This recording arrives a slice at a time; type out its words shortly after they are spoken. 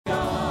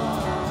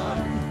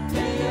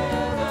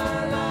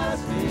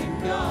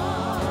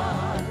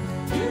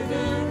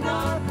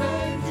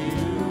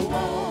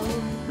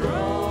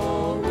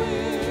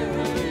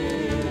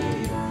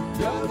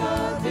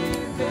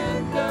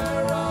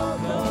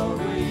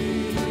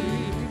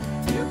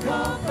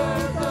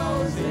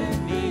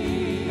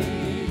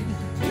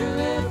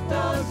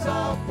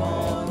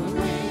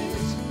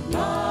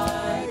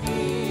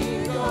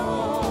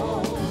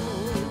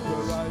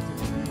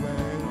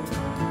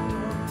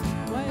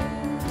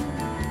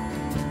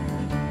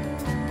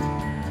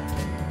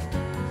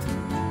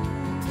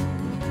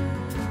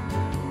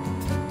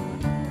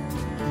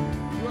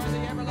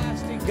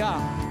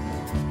God.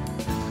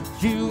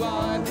 You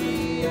are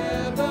the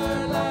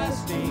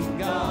everlasting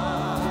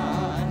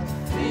God,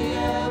 the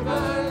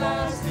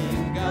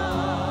everlasting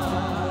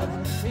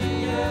God,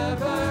 the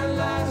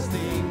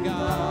everlasting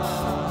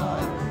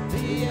God,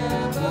 the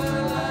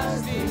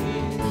everlasting.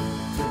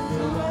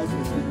 The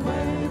righteous will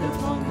wait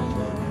upon the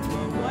Lord,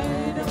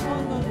 wait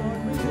upon the Lord,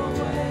 we will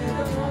wait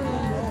upon the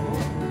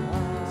Lord.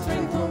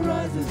 Strength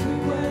arises, we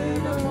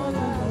wait upon the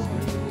Lord,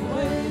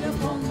 wait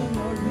upon the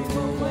Lord, we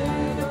will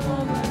wait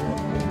upon the Lord.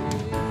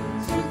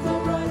 Strength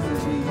arises,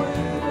 we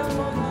wait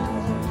upon the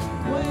Lord,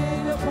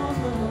 wait upon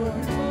the Lord,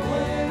 we will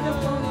wait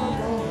upon the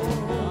Lord.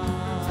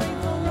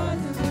 Strength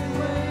arises, we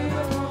wait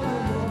upon the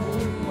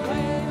Lord,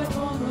 wait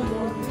upon the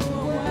Lord, we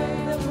will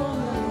wait upon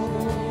the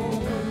Lord.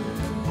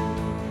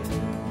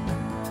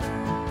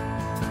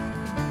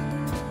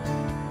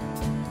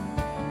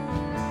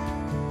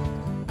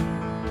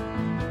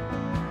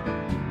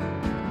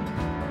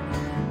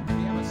 We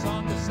have a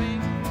song to sing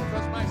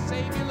because my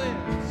Savior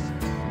lives.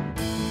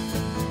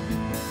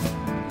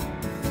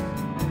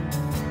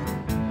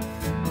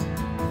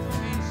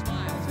 He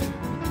smiles.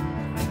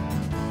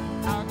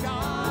 Our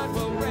God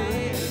will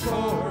reign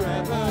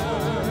forever,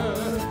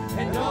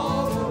 and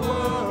all the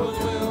world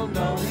will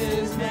know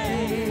His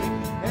name.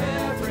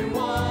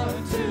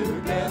 Everyone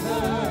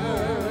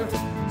together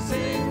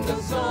sing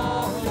the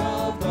song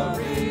of the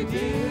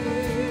redeemed.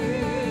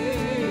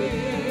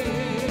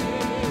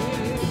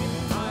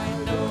 I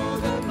know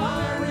that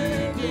my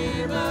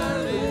Redeemer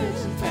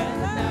lives,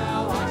 and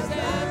now I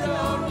stand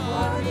on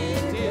what He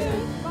did.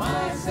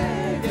 My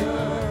Savior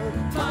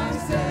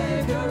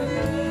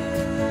lives.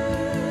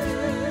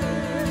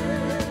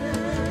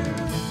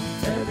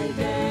 Every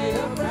day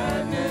a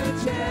brand new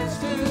chance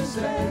to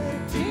say,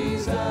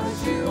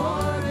 Jesus, you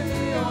are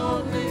the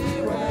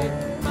only way.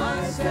 My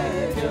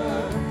Savior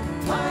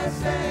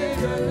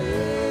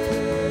lives.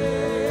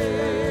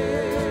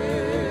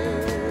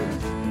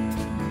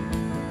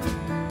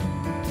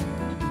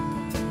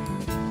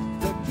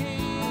 The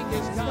King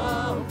has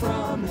come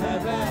from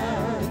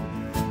heaven,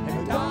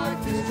 and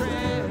darkness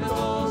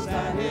trembles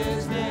at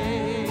His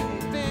name.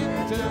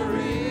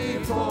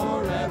 Victory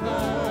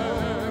forever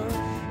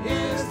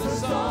is the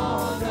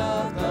song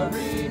of the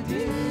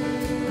redeemed.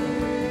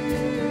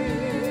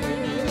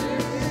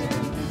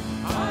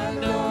 I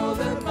know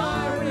that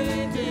my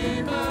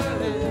Redeemer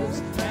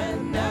lives,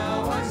 and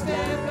now I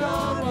stand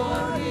on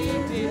what He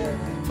did.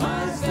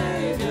 My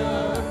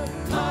Savior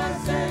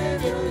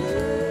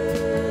lives.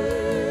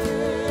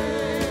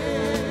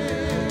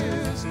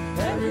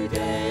 Every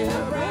day a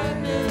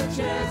brand new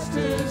chance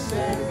to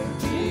say,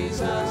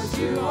 Jesus,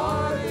 you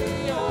are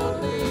the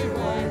only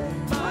way.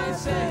 My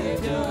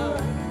Savior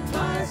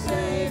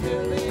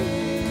lives.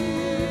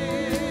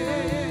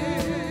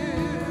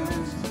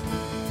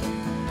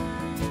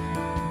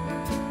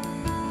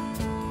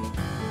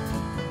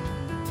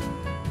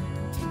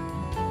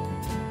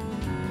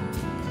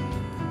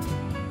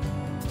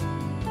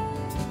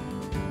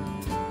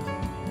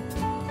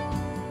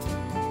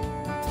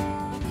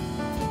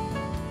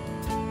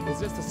 Is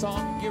this the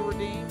song you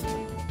redeemed?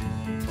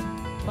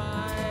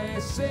 My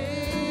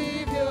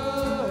Savior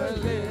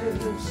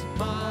lives,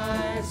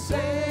 my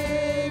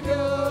Savior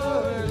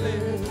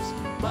lives,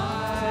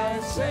 my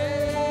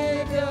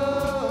Savior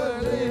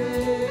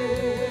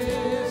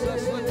lives.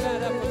 Let's lift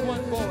that up with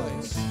one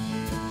voice.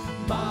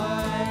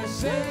 My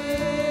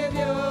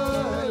Savior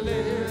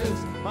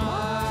lives,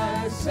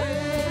 my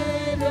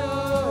Savior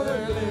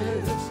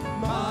lives,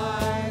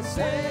 my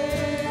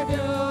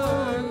Savior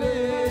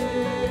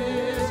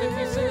lives. If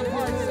you sing a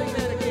part, sing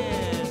that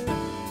again.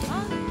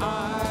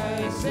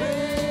 My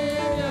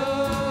Savior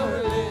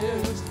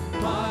lives,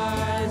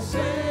 my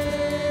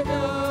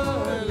Savior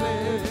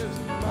lives,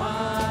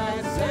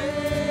 my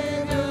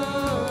Savior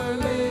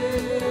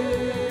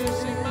lives.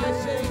 Sing, my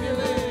Savior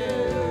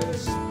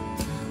lives.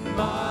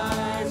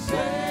 My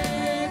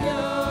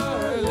Savior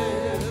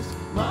lives,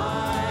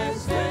 my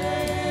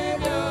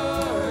Savior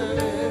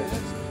lives,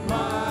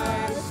 my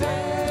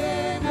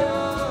Savior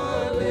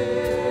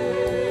lives.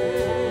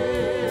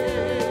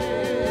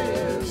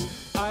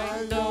 I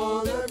know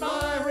that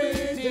my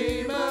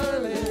Redeemer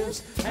lives,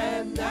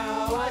 and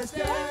now I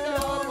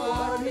stand on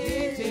what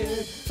He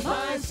did.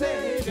 My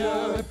Savior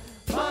lives.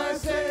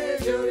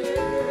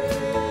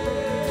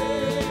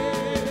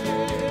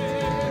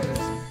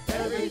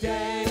 Every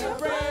day a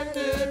brand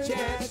new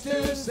chance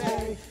to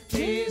say,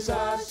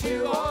 Jesus,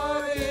 you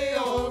are the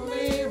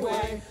only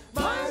way.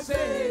 My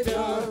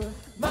Savior lives.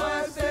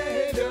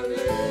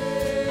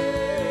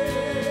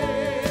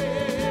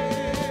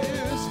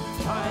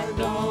 I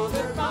know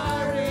that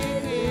my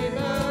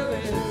Redeemer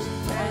lives,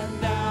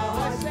 and now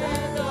I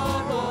stand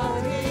on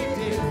what He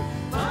did.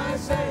 My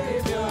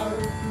Savior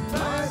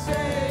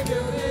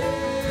lives.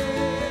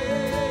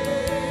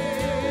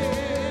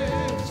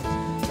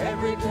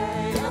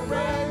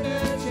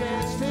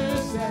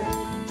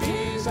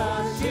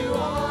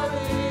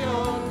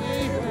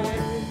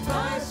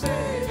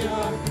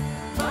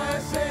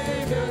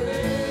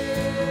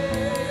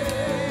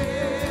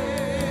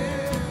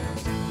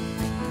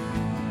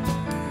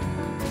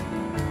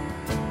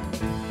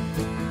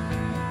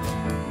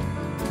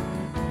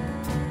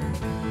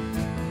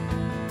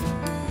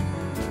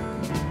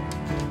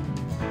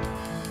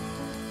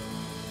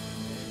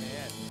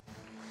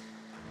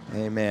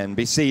 Amen.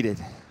 Be seated.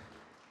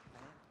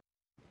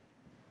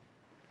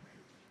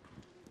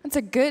 That's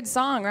a good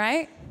song,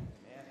 right?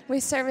 We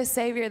serve a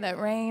Savior that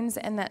reigns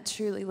and that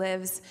truly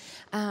lives.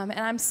 And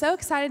I'm so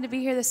excited to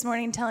be here this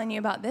morning telling you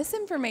about this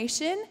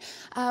information.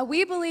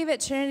 We believe at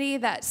Trinity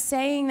that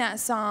saying that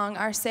song,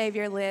 Our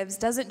Savior Lives,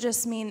 doesn't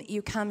just mean that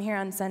you come here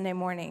on Sunday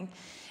morning.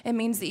 It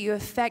means that you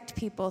affect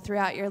people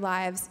throughout your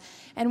lives.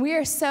 And we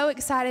are so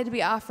excited to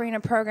be offering a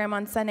program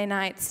on Sunday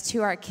nights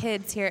to our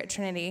kids here at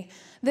Trinity.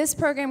 This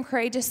program,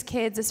 Courageous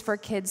Kids, is for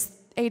kids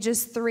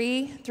ages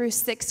 3 through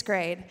 6th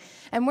grade.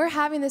 And we're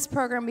having this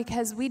program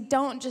because we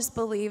don't just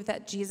believe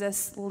that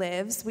Jesus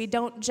lives. We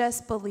don't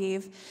just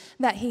believe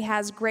that he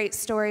has great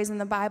stories in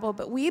the Bible,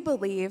 but we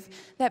believe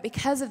that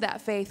because of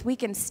that faith, we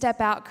can step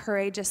out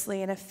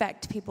courageously and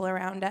affect people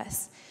around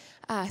us.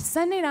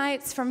 Sunday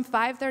nights from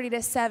 5:30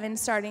 to 7,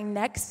 starting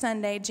next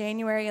Sunday,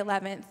 January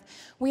 11th,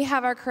 we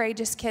have our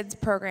Courageous Kids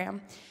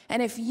program. And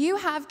if you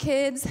have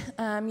kids,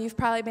 you've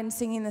probably been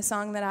singing the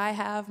song that I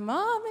have,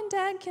 Mom and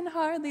Dad can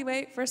hardly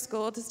wait for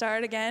school to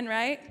start again,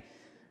 right?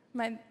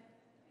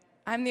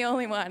 I'm the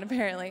only one,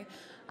 apparently.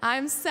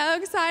 I'm so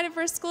excited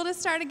for school to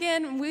start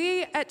again.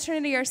 We at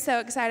Trinity are so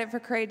excited for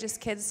Courageous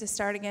Kids to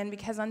start again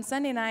because on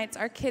Sunday nights,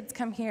 our kids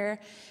come here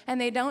and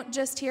they don't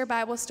just hear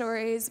Bible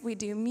stories. We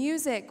do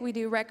music, we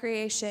do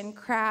recreation,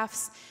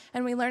 crafts,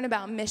 and we learn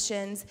about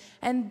missions.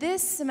 And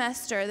this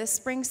semester, this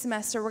spring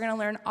semester, we're going to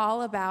learn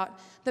all about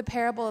the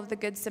parable of the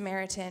Good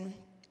Samaritan.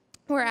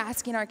 We're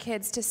asking our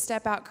kids to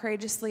step out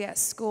courageously at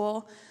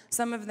school,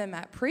 some of them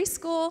at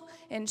preschool,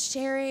 in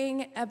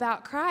sharing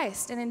about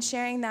Christ and in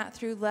sharing that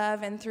through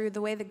love and through the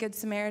way the Good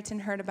Samaritan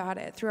heard about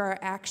it, through our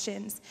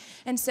actions.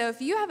 And so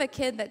if you have a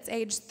kid that's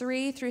aged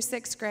 3 through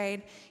 6th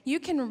grade, you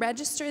can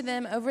register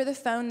them over the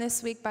phone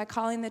this week by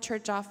calling the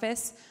church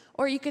office,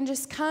 or you can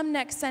just come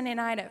next Sunday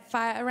night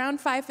at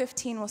around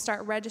 5:15. We'll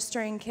start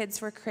registering kids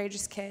for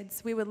Courageous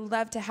Kids. We would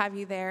love to have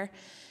you there.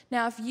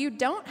 Now, if you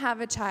don't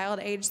have a child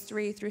aged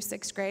 3 through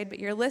 6th grade, but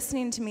you're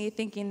listening to me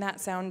thinking that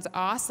sounds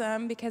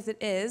awesome, because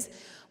it is,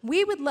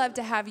 we would love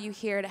to have you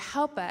here to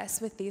help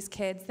us with these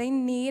kids. They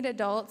need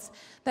adults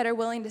that are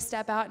willing to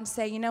step out and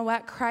say, you know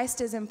what,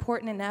 Christ is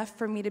important enough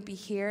for me to be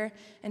here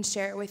and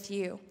share it with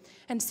you.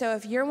 And so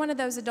if you're one of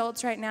those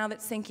adults right now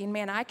that's thinking,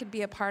 man, I could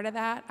be a part of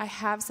that, I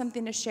have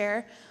something to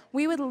share,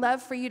 we would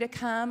love for you to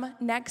come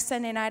next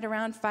Sunday night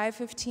around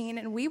 5:15,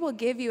 and we will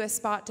give you a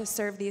spot to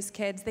serve these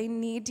kids. They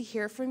need to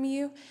hear from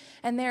you,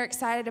 and they're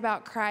excited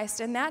about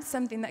Christ, and that's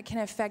something that can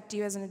affect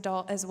you as an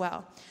adult as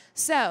well.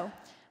 So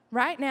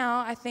right now,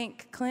 I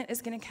think Clint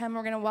is going to come.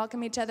 We're going to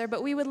welcome each other,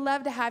 but we would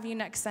love to have you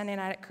next Sunday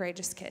night at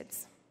Courageous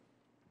Kids.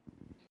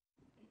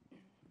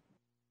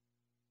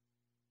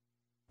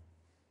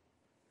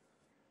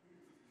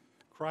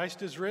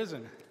 Christ is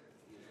risen.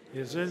 He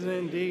is risen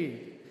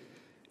indeed.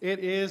 It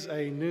is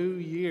a new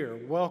year.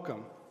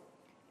 Welcome.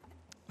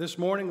 This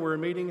morning we're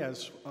meeting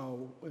as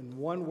in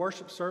one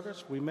worship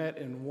service. We met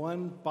in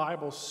one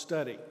Bible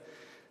study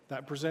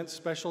that presents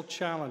special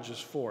challenges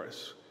for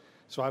us.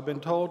 So I've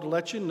been told to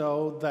let you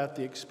know that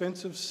the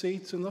expensive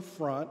seats in the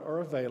front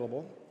are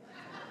available.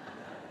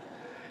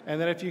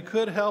 And that if you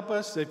could help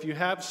us, if you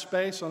have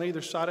space on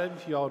either side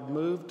of you, y'all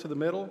move to the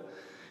middle.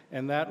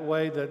 And that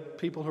way that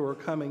people who are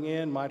coming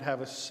in might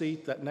have a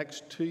seat that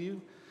next to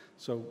you.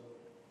 So,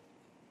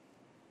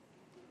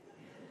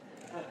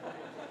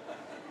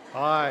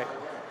 all right.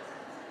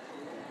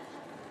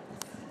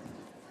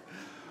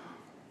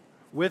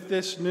 With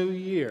this new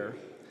year,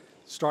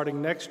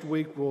 starting next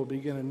week, we'll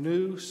begin a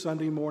new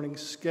Sunday morning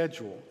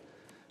schedule.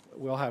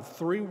 We'll have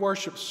 3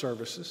 worship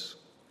services,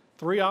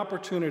 3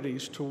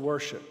 opportunities to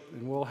worship,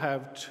 and we'll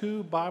have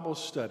 2 Bible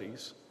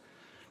studies.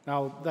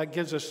 Now, that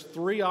gives us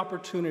 3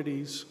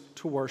 opportunities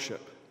to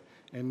worship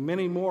and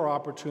many more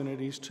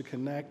opportunities to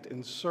connect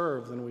and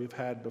serve than we've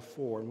had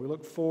before. And we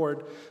look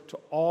forward to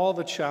all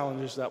the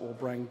challenges that will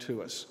bring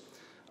to us.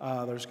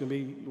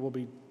 We'll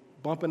be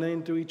bumping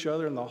into each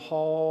other in the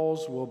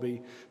halls. We'll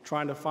be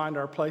trying to find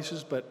our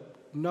places, but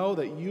know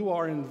that you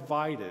are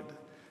invited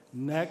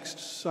next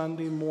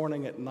Sunday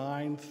morning at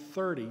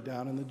 9:30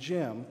 down in the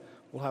gym.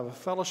 We'll have a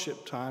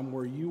fellowship time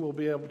where you will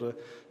be able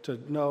to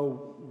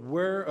know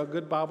where a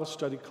good Bible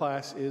study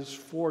class is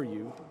for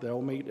you.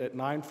 They'll meet at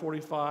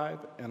 9:45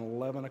 and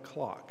 11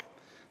 o'clock.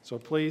 So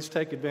please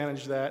take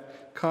advantage of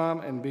that. Come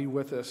and be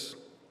with us.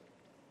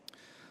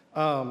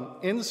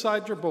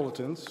 Inside your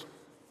bulletins,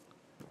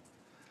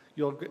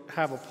 you'll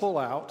have a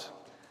pullout.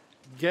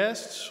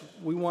 Guests,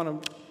 we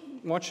want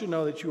you to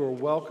know that you are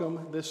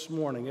welcome this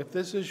morning. If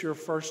this is your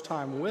first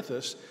time with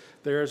us,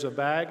 there's a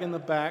bag in the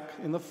back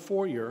in the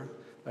foyer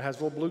that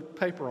has a little blue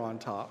paper on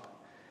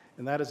top,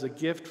 and that is a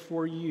gift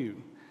for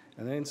you.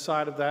 And then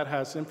inside of that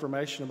has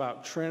information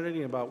about Trinity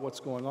and about what's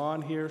going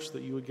on here so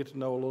that you would get to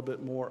know a little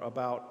bit more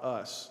about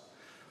us.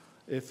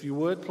 If you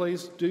would,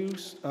 please do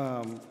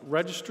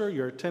register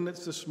your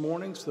attendance this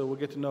morning so that we'll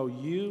get to know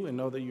you and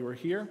know that you are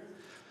here.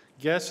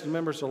 Guests and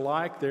members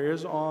alike, there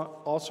is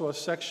also a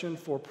section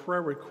for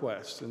prayer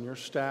requests, and your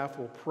staff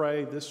will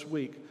pray this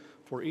week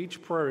for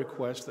each prayer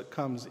request that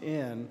comes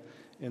in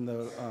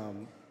the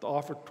the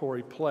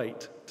offertory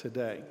plate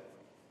today.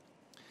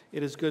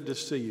 It is good to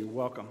see you.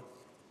 Welcome.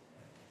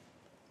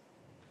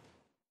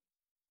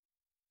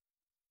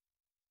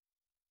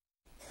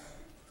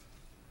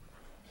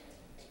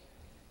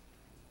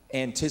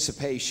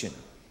 Anticipation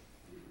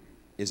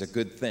is a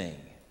good thing.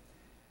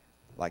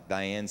 Like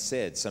Diane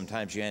said,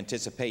 sometimes you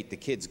anticipate the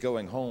kids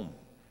going home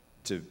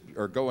to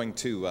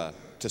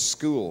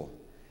school.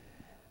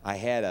 I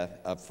had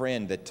a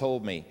friend that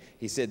told me,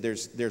 he said,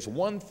 there's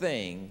one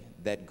thing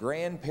that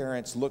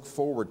grandparents look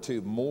forward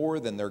to more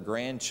than their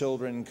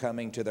grandchildren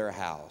coming to their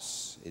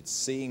house. It's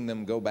seeing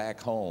them go back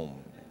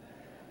home.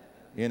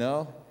 You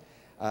know?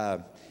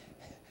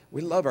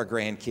 We love our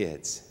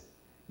grandkids.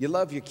 You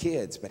love your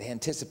kids, but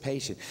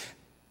anticipation.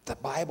 The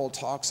Bible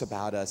talks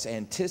about us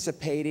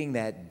anticipating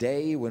that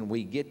day when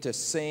we get to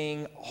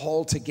sing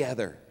all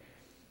together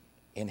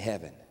in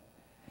heaven.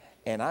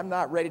 And I'm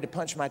not ready to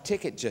punch my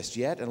ticket just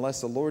yet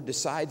unless the Lord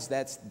decides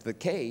that's the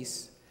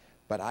case,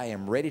 but I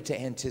am ready to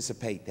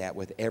anticipate that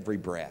with every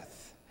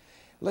breath.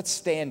 Let's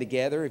stand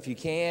together if you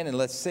can, and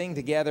let's sing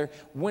together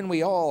When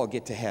We All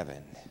Get to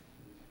Heaven.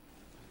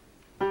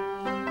 All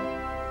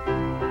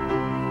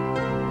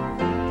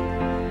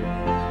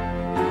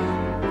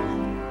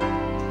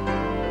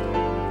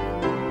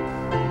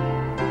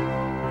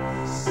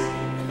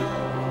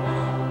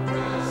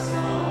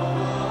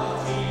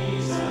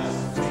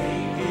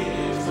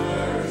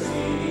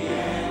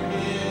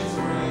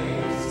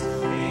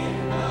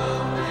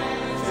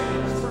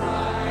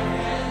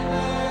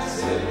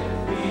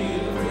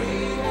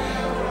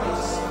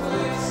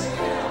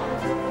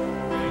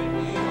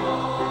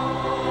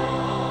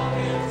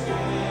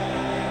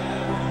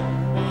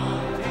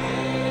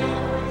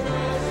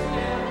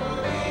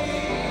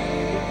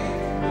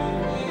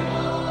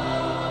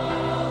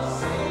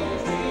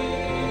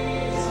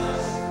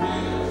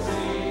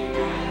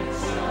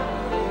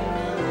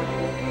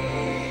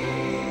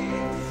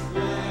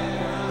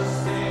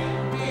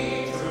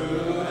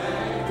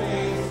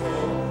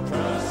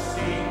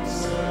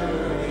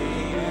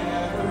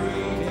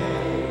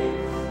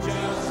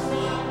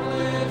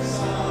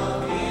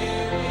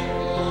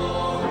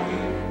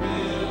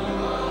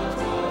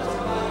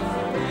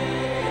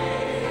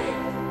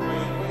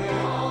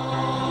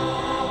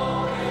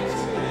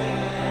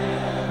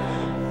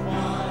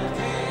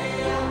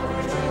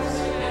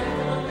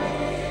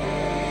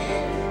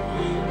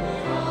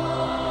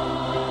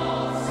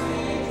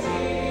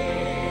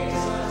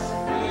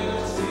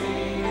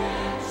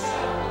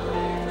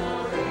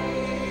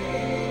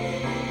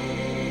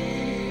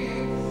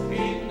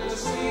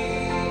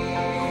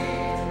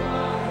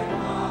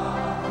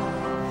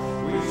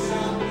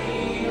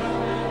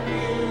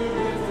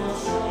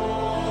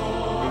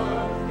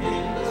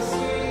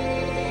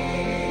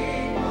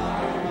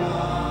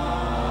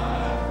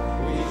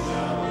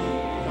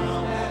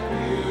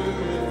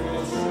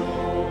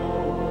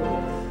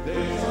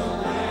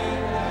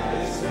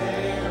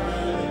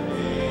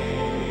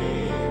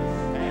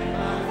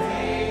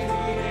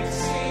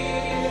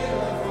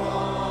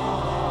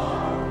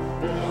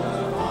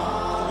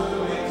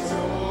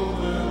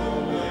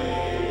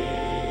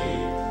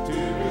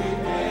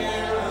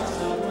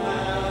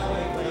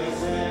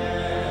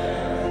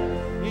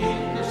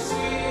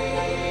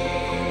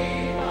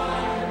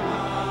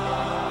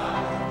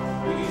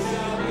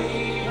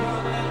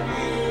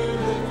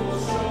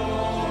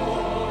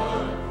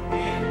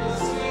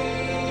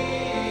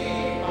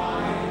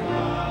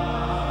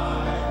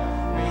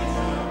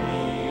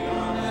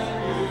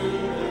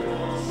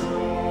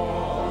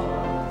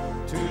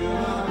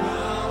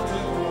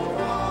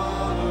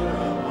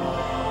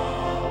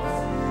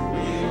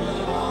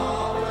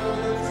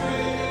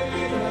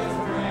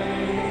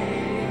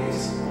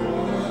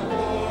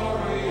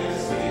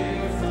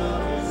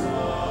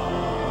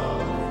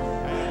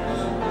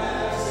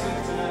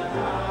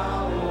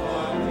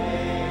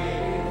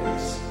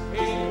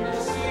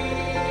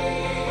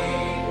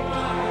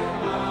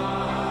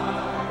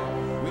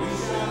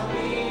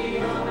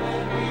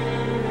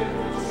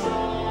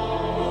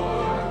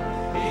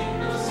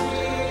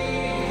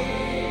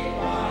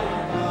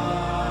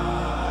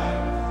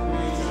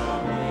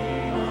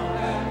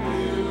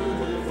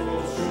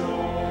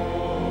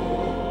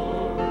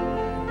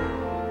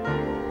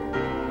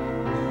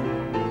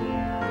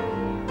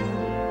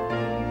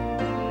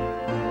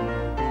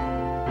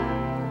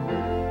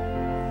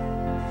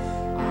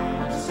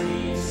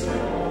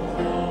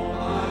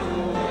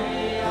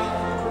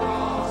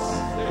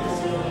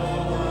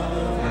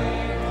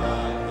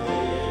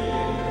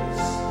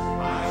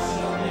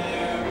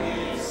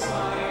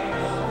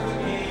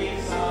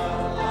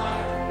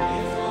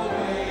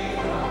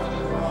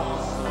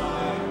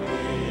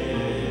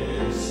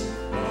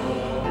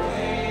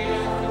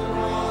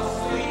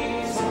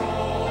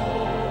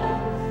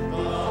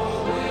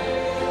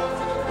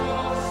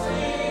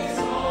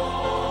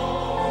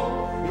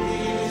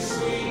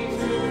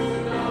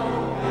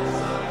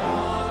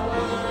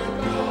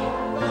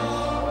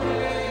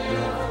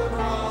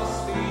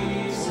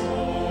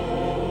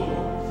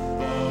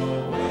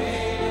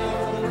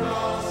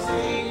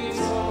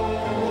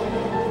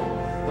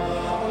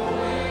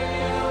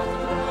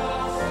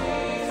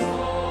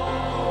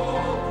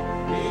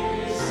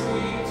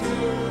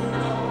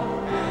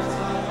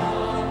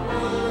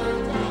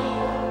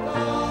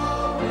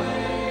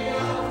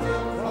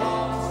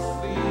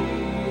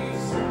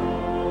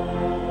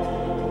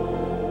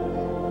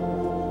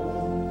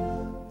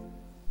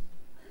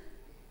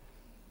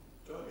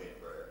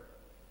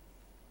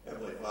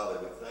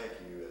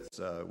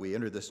we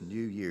enter this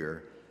new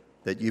year,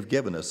 that you've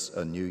given us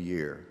a new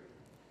year.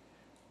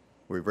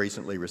 We've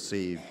recently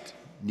received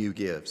new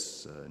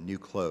gifts, new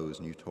clothes,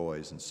 new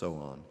toys, and so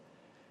on.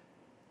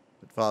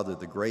 But Father,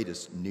 the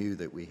greatest new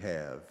that we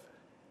have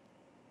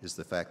is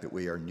the fact that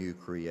we are new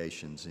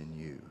creations in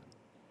you.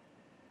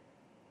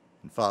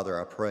 And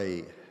Father, I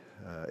pray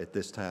at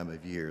this time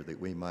of year that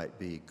we might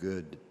be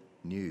good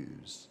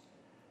news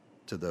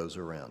to those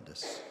around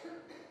us.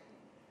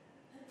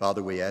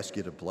 Father, we ask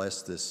you to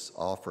bless this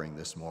offering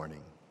this morning.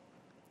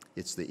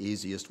 It's the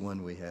easiest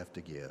one we have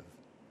to give.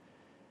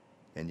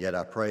 And yet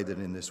I pray that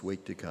in this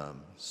week to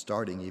come,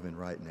 starting even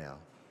right now,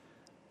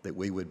 that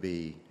we would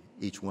be,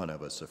 each one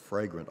of us, a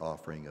fragrant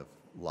offering of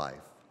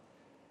life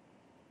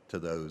to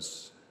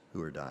those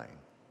who are dying.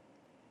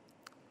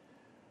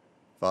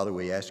 Father,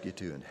 we ask you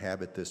to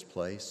inhabit this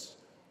place.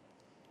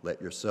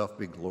 Let yourself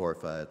be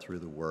glorified through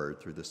the word,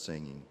 through the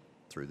singing,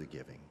 through the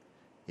giving.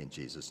 In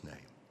Jesus' name,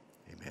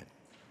 amen.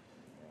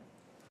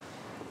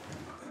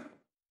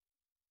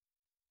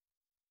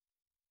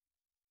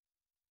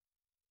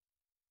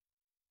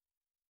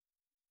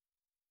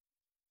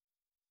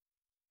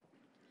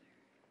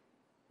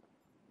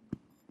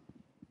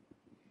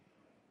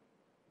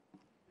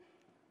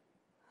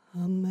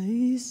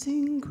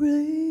 Amazing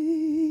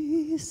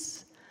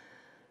grace,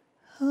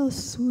 how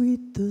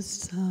sweet the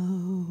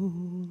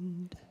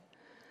sound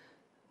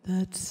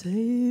that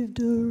saved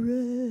a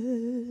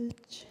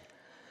wretch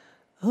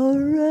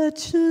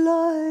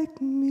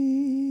like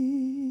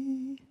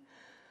me.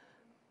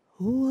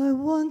 Oh, I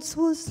once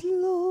was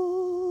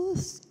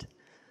lost,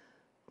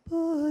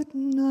 but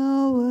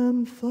now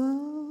am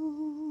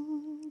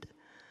found.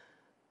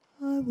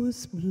 I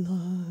was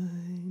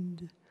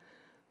blind,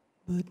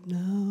 but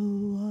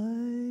now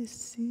I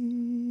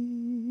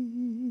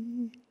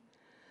see.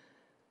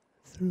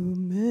 Through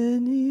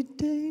many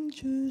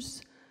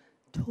dangers,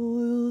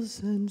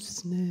 toils and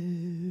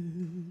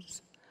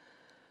snares,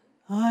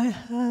 I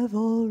have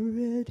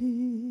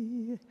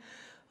already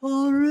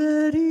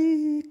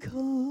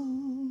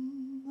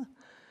come.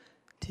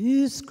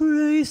 'Tis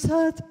grace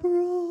hath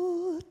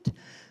brought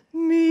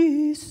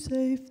me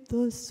safe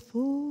thus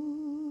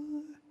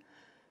far,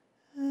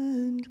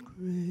 and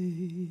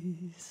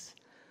grace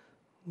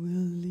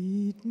will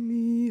lead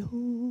me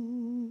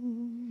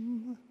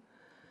home.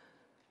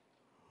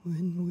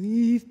 When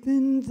we've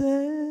been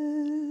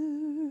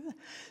there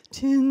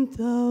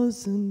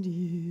 10,000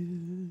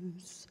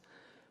 years,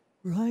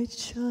 bright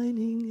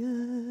shining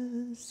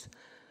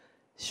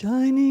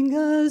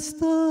as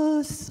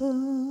the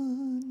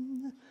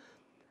sun,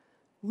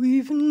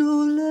 we've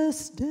no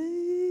less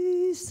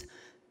days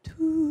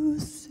to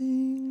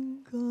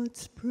sing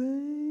God's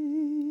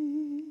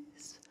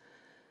praise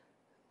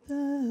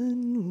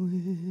than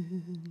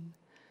when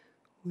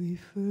we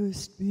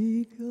first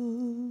begun,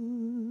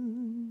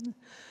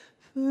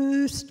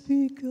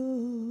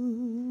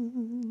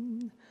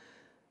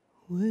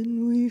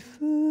 when we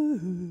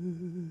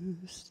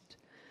first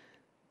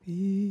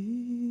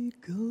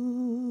begun.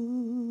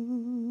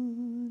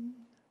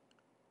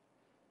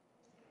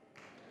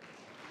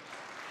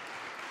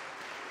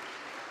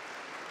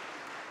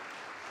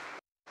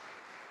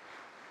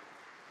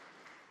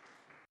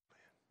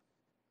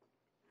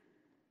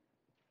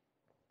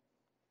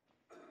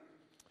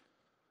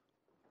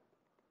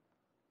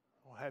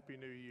 Well, Happy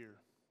New Year.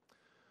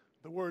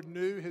 The word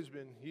new has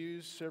been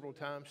used several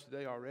times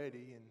today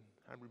already, and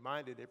I'm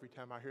reminded every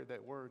time I hear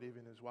that word,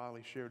 even as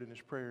Wiley shared in his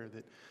prayer,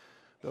 that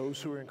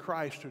those who are in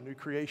Christ are new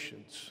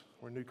creations.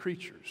 We're new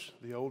creatures.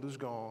 The old is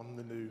gone,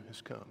 the new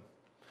has come.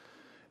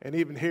 And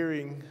even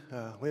hearing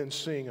Lynn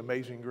sing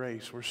Amazing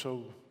Grace, we're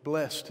so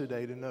blessed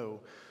today to know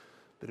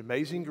that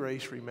Amazing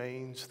Grace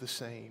remains the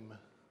same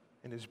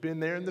and has been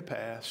there in the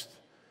past,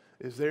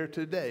 is there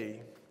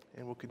today,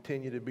 and will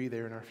continue to be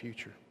there in our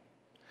future.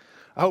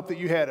 I hope that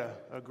you had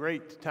a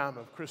great time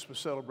of Christmas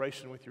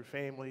celebration with your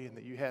family, and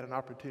that you had an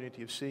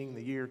opportunity of seeing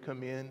the year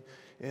come in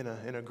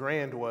a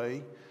grand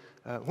way.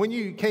 When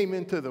you came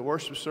into the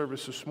worship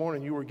service this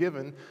morning, you were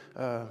given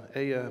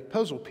a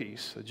puzzle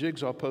piece, a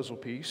jigsaw puzzle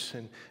piece,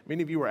 and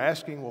many of you were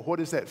asking, well, what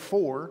is that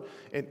for?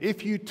 And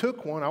if you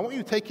took one, I want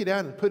you to take it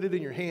out and put it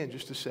in your hand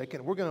just a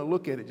second. We're going to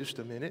look at it just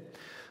a minute.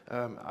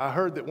 I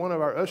heard that one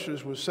of our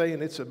ushers was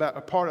saying it's about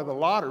a part of the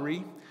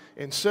lottery,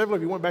 and several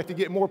of you went back to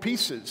get more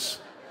pieces.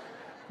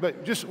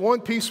 But just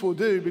one piece will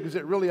do, because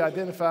it really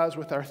identifies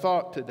with our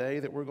thought today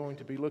that we're going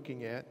to be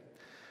looking at.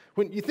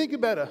 When you think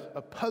about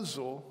a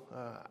puzzle,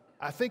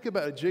 I think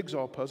about a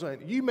jigsaw puzzle.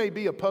 And you may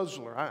be a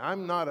puzzler.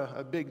 I'm not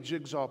a big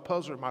jigsaw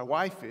puzzler. My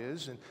wife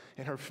is, and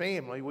her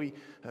family. We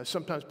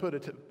sometimes put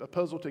a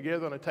puzzle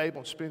together on a table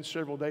and spend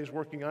several days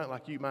working on it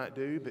like you might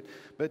do.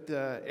 But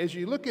as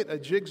you look at a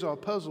jigsaw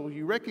puzzle,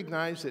 you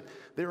recognize that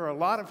there are a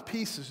lot of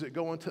pieces that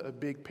go into a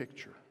big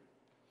picture.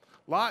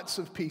 Lots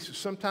of pieces,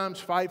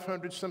 sometimes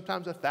 500,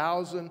 sometimes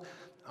 1,000.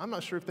 I'm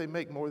not sure if they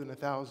make more than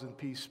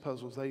 1,000-piece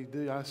puzzles. They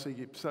do. I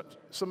see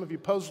some of you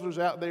puzzlers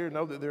out there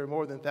know that there are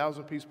more than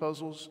 1,000-piece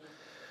puzzles.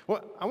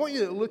 Well, I want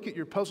you to look at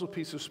your puzzle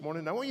piece this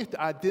morning. I want you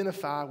to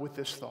identify with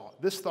this thought.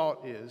 This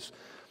thought is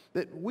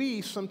that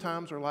we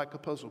sometimes are like a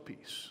puzzle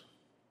piece.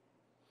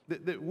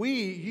 That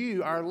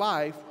we, our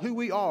life, who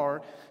we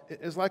are,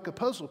 is like a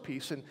puzzle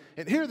piece. And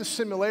here are the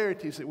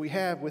similarities that we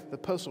have with the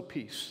puzzle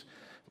piece.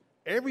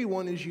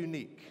 Everyone is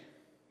unique.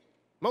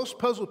 Most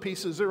puzzle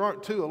pieces, there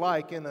aren't two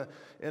alike in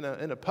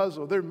a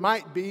puzzle. There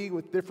might be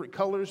with different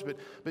colors,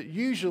 but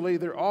usually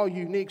they're all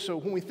unique. So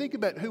when we think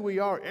about who we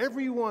are,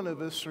 every one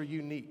of us are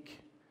unique.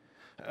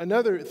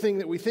 Another thing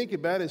that we think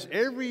about is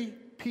every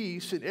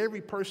piece and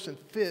every person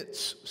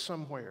fits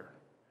somewhere.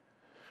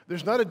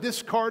 There's not a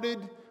discarded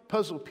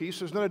puzzle piece.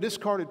 There's not a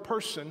discarded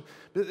person,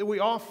 but we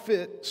all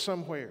fit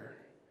somewhere.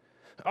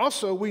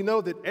 Also, we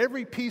know that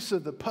every piece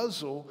of the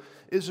puzzle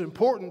is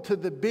important to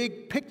the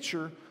big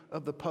picture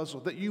of the puzzle,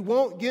 that you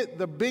won't get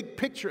the big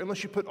picture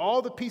unless you put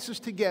all the pieces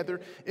together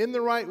in the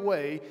right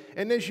way.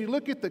 And as you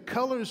look at the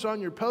colors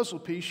on your puzzle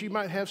piece, you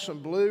might have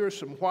some blue or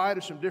some white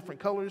or some different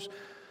colors.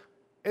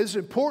 As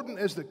important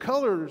as the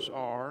colors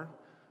are,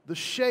 the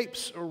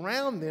shapes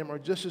around them are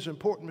just as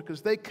important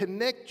because they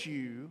connect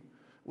you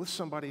with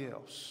somebody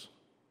else.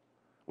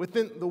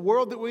 Within the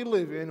world that we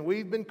live in,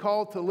 we've been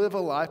called to live a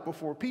life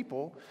before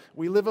people.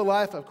 We live a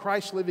life of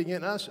Christ living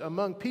in us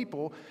among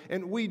people,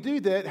 and we do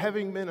that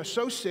having been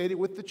associated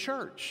with the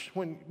church.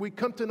 When we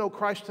come to know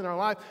Christ in our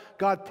life,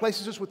 God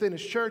places us within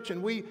His church,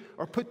 and we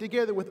are put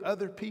together with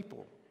other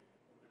people.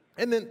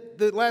 And then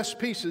the last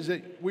piece is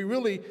that we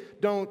really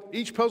don't,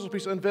 each puzzle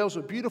piece unveils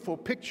a beautiful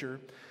picture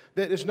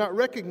that is not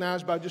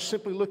recognized by just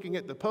simply looking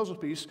at the puzzle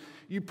piece.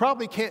 You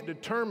probably can't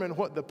determine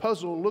what the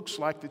puzzle looks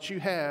like that you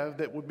have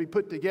that would be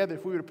put together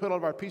if we were to put all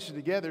of our pieces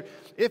together.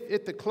 If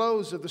at the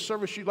close of the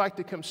service you'd like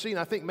to come see, and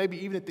I think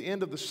maybe even at the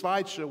end of the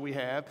slideshow we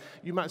have,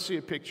 you might see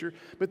a picture.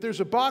 But there's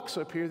a box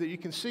up here that you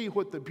can see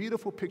what the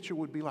beautiful picture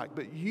would be like.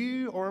 But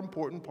you are an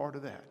important part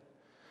of that.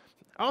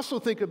 I also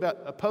think about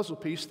a puzzle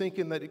piece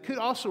thinking that it could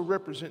also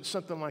represent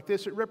something like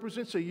this. It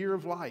represents a year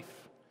of life.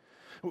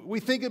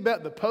 We think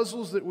about the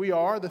puzzles that we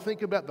are,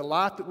 think about the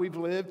life that we've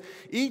lived.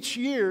 Each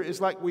year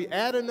is like we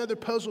add another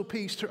puzzle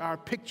piece to our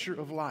picture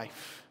of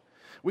life.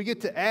 We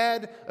get to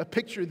add a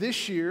picture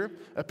this year,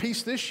 a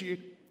piece this year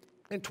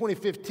in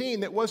 2015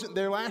 that wasn't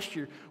there last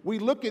year. We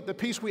look at the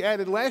piece we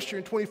added last year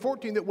in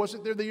 2014 that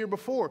wasn't there the year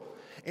before.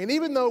 And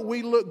even though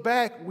we look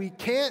back, we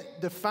can't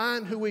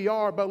define who we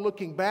are by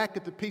looking back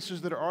at the pieces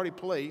that are already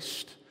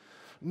placed.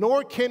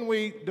 Nor can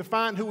we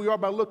define who we are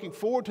by looking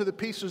forward to the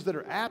pieces that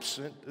are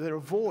absent, that are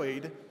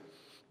void,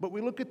 but we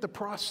look at the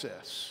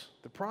process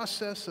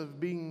of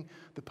being,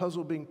 the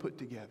puzzle being put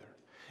together.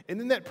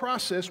 And in that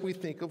process, we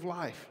think of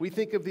life. We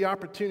think of the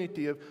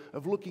opportunity of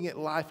looking at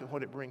life and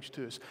what it brings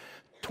to us.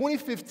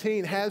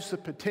 2015 has the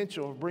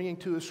potential of bringing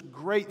to us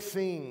great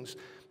things,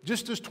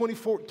 just as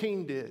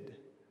 2014 did.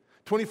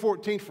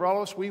 2014, for all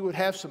of us, we would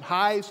have some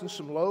highs and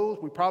some lows.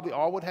 We probably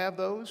all would have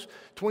those.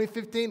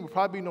 2015 will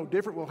probably be no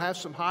different. We'll have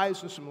some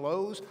highs and some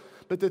lows.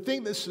 But the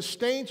thing that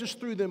sustains us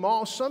through them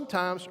all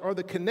sometimes are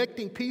the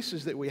connecting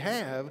pieces that we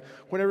have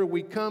whenever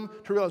we come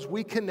to realize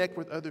we connect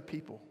with other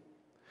people.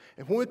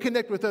 And when we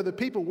connect with other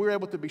people, we're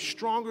able to be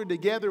stronger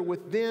together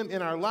with them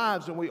in our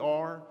lives than we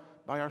are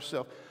by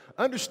ourselves.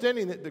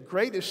 Understanding that the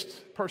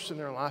greatest person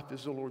in our life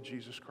is the Lord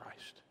Jesus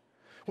Christ.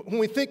 When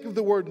we think of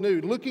the word new,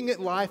 looking at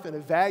life and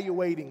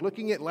evaluating,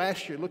 looking at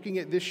last year, looking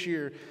at this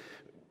year,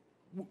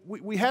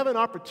 we have an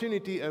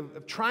opportunity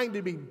of trying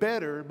to be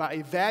better by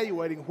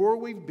evaluating where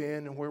we've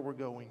been and where we're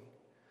going.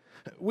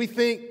 We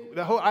think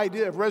the whole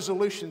idea of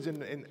resolutions,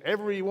 and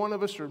every one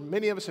of us or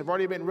many of us have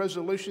already made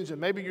resolutions, and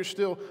maybe you're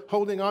still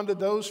holding on to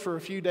those for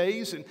a few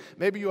days, and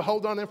maybe you'll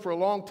hold on to them for a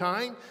long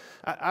time.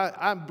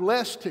 I'm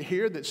blessed to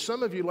hear that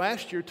some of you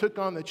last year took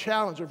on the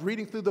challenge of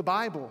reading through the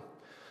Bible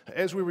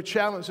as we were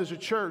challenged as a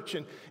church.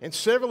 And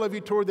several of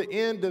you toward the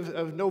end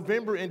of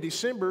November and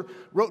December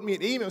wrote me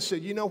an email and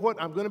said, you know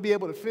what, I'm going to be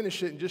able to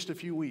finish it in just a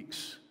few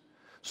weeks.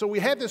 So we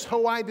have this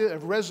whole idea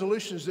of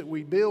resolutions that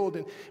we build,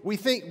 and we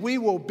think we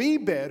will be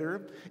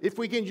better if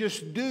we can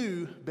just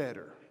do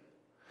better.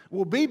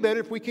 We'll be better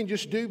if we can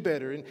just do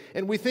better.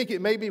 And we think it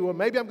may be, well,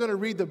 maybe I'm going to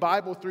read the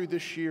Bible through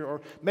this year,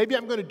 or maybe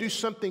I'm going to do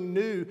something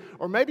new,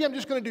 or maybe I'm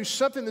just going to do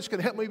something that's going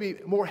to help me be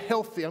more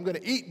healthy. I'm going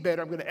to eat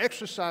better. I'm going to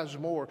exercise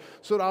more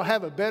so that I'll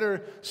have a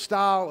better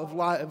style of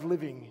life, of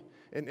living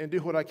and do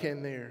what I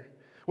can there.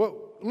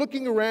 Well,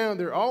 looking around,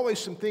 there are always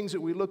some things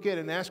that we look at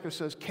and ask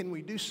ourselves, can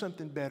we do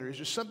something better? Is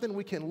there something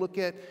we can look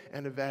at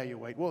and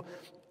evaluate? Well,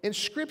 in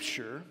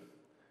Scripture,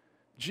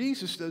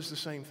 Jesus does the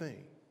same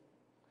thing.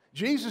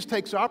 Jesus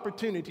takes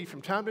opportunity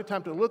from time to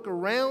time to look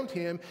around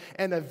him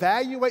and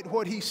evaluate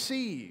what he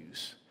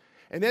sees.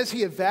 And as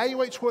he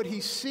evaluates what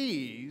he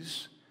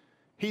sees,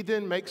 he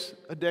then makes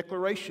a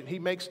declaration. He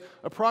makes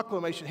a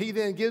proclamation. He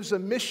then gives a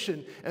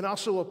mission and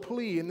also a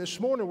plea. And this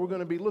morning we're going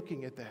to be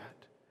looking at that.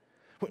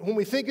 When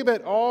we think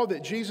about all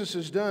that Jesus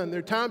has done, there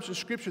are times in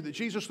Scripture that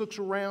Jesus looks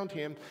around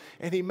him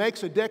and he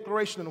makes a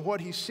declaration on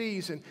what he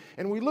sees.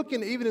 And we look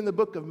even in the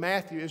book of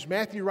Matthew, as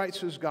Matthew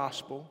writes his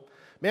gospel.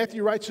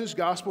 Matthew writes his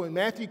gospel, and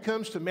Matthew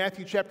comes to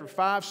Matthew chapter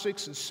 5,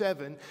 6, and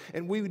 7,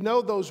 and we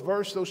know those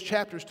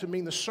chapters to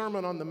mean the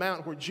Sermon on the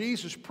Mount, where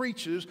Jesus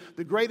preaches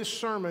the greatest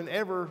sermon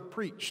ever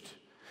preached.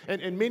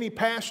 And many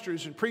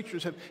pastors and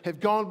preachers have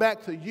gone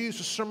back to use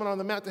the Sermon on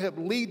the Mount to help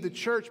lead the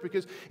church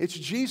because it's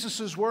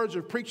Jesus' words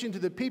of preaching to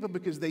the people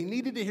because they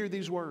needed to hear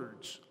these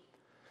words.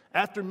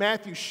 After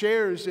Matthew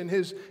shares in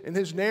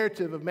his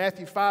narrative of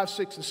Matthew 5,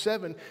 6, and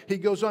 7, he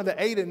goes on to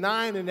 8 and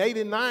 9. And 8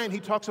 and 9, he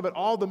talks about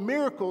all the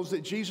miracles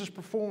that Jesus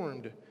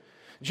performed.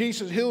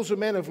 Jesus heals a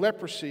man of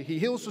leprosy. He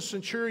heals the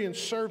centurion's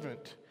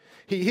servant.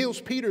 He heals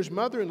Peter's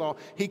mother-in-law.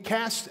 He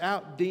casts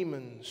out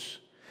demons.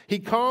 He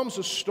calms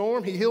a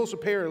storm. He heals a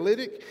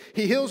paralytic.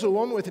 He heals a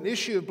woman with an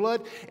issue of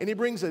blood. And he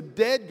brings a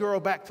dead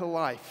girl back to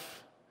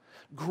life.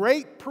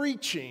 Great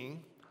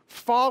preaching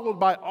followed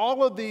by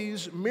all of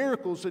these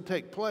miracles that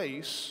take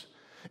place.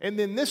 And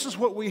then this is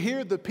what we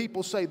hear the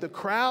people say. The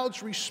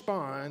crowds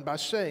respond by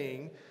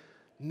saying,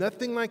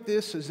 nothing like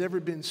this has ever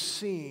been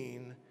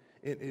seen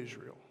in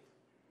Israel.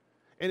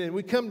 And then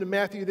we come to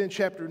Matthew then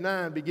chapter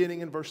 9,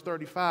 beginning in verse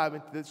 35.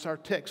 And that's our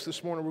text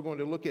this morning we're going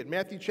to look at.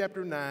 Matthew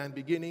chapter 9,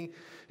 beginning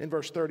in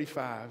verse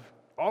 35.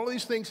 All of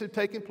these things have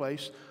taken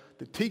place.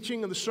 The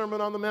teaching of the Sermon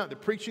on the Mount, the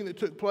preaching that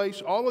took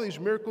place, all of these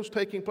miracles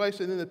taking place,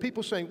 and then the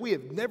people saying, we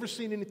have never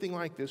seen anything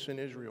like this in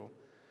Israel.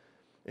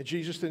 And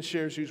Jesus then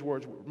shares these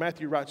words.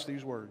 Matthew writes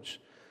these words.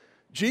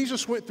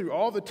 Jesus went through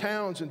all the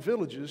towns and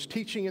villages,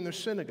 teaching in their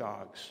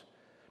synagogues,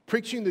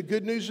 preaching the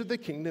good news of the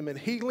kingdom and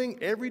healing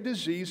every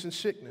disease and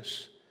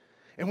sickness.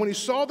 And when he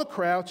saw the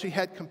crowds, he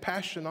had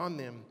compassion on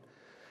them,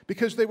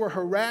 because they were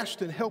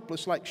harassed and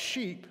helpless like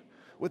sheep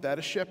without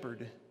a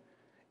shepherd.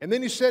 And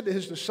then he said to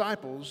his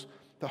disciples,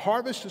 the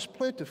harvest is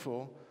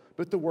plentiful,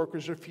 but the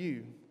workers are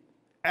few.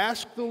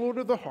 Ask the Lord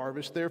of the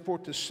harvest, therefore,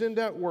 to send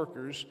out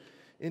workers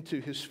into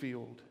his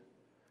field.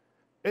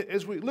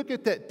 As we look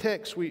at that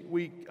text,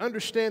 we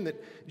understand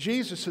that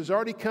Jesus has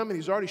already come and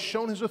he's already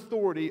shown his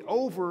authority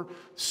over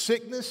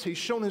sickness. He's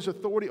shown his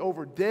authority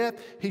over death.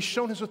 He's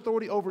shown his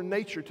authority over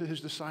nature to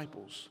his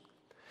disciples.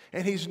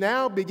 And he's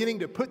now beginning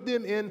to put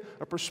them in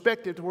a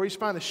perspective to where he's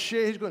going to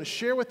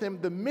share with them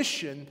the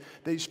mission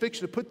that he's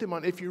fixing to put them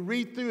on. If you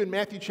read through in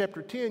Matthew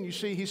chapter 10, you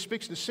see he's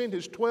fixing to send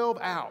his 12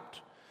 out.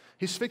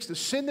 He's fixing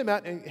to send them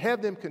out and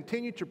have them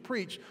continue to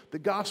preach the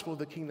gospel of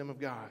the kingdom of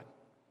God.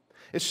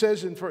 It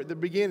says in the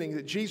beginning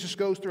that Jesus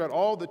goes throughout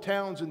all the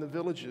towns and the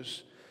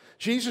villages.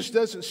 Jesus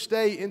doesn't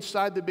stay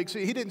inside the big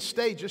city. He didn't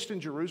stay just in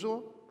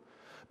Jerusalem.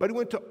 But he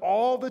went to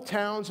all the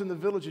towns and the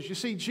villages. You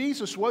see,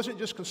 Jesus wasn't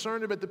just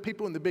concerned about the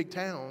people in the big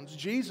towns.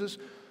 Jesus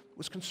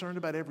was concerned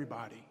about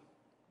everybody.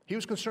 He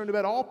was concerned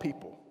about all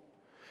people.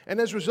 And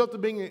as a result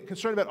of being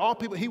concerned about all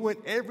people, he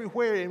went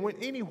everywhere and went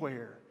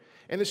anywhere.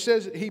 And it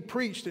says that he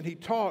preached and he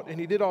taught and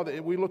he did all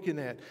that we're looking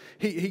at.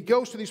 He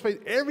goes to these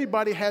places.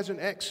 Everybody has an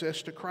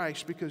access to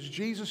Christ because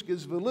Jesus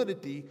gives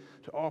validity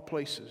to all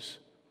places.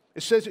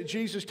 It says that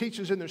Jesus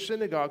teaches in their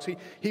synagogues.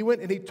 He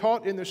went and he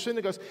taught in their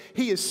synagogues.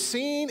 He is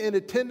seen in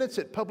attendance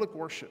at public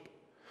worship.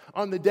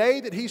 On the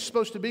day that he's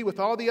supposed to be with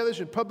all the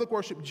others in public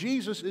worship,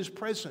 Jesus is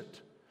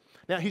present.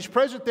 Now, he's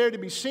present there to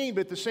be seen,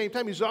 but at the same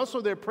time, he's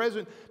also there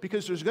present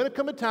because there's going to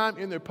come a time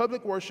in their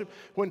public worship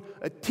when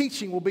a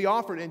teaching will be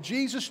offered, and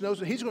Jesus knows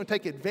that he's going to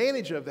take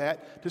advantage of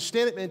that to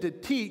stand up and to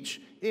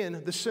teach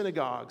in the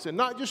synagogues. And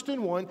not just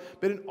in one,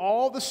 but in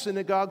all the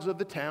synagogues of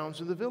the towns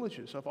and the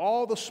villages, of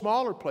all the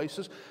smaller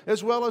places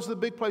as well as the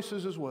big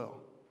places as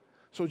well.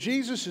 So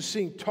Jesus is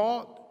being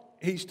taught,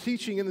 he's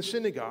teaching in the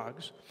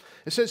synagogues.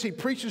 It says he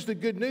preaches the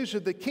good news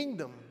of the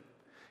kingdom.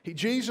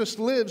 Jesus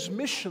lives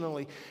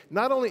missionally.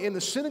 Not only in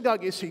the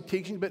synagogue is he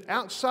teaching, but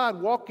outside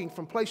walking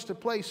from place to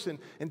place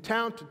and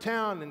town to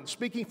town and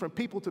speaking from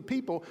people to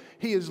people.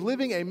 He is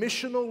living a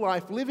missional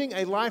life, living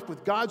a life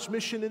with God's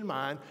mission in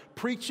mind,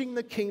 preaching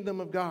the kingdom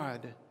of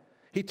God.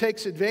 He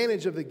takes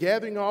advantage of the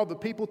gathering all the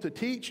people to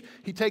teach.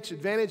 He takes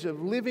advantage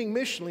of living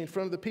missionally in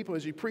front of the people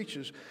as he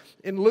preaches.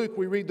 In Luke,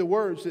 we read the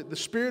words that the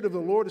Spirit of the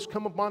Lord has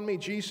come upon me,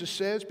 Jesus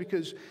says,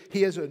 because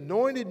he has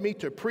anointed me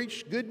to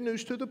preach good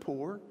news to the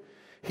poor.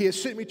 He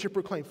has sent me to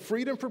proclaim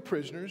freedom for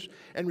prisoners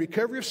and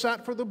recovery of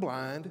sight for the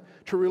blind,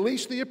 to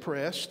release the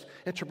oppressed,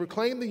 and to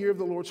proclaim the year of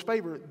the Lord's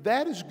favor.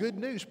 That is good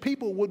news.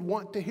 People would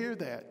want to hear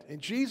that.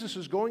 And Jesus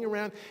is going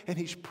around and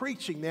he's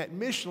preaching that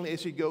missionally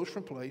as he goes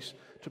from place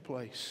to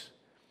place.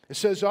 It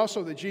says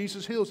also that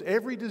Jesus heals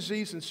every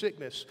disease and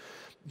sickness.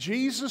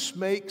 Jesus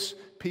makes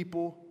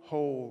people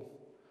whole.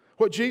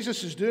 What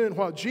Jesus is doing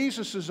while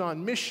Jesus is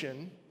on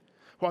mission,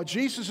 while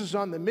Jesus is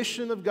on the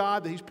mission of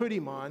God that he's put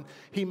him on,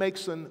 he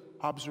makes an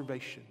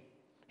observation.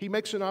 He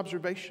makes an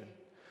observation.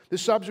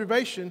 This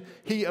observation,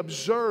 he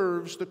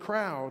observes the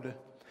crowd.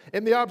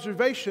 And the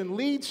observation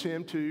leads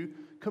him to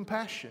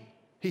compassion.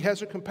 He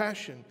has a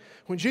compassion.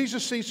 When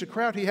Jesus sees the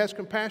crowd, he has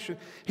compassion.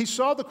 He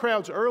saw the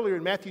crowds earlier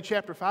in Matthew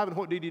chapter 5, and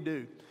what did he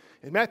do?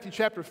 In Matthew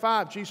chapter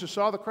 5, Jesus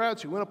saw the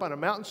crowds. He went up on a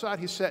mountainside,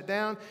 he sat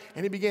down,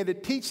 and he began to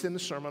teach them the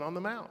Sermon on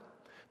the Mount.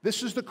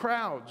 This is the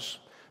crowds.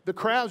 The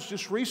crowds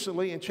just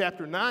recently in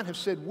chapter 9 have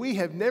said, we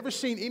have never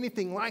seen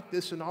anything like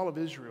this in all of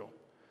Israel.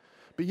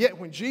 But yet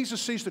when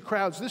Jesus sees the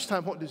crowds this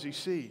time, what does he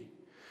see?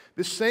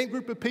 This same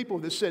group of people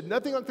that said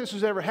nothing like this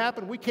has ever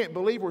happened, we can't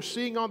believe we're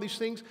seeing all these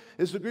things,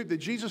 is the group that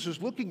Jesus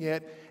is looking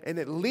at, and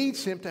it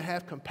leads him to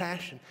have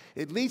compassion.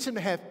 It leads him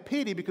to have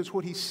pity because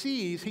what he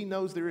sees, he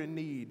knows they're in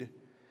need.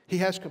 He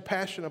has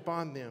compassion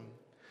upon them.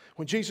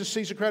 When Jesus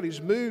sees the crowd,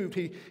 he's moved.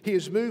 He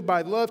is moved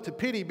by love to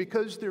pity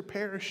because they're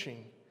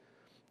perishing.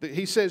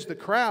 He says the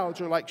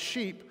crowds are like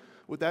sheep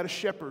without a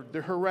shepherd.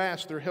 They're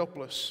harassed. They're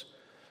helpless.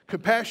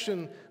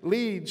 Compassion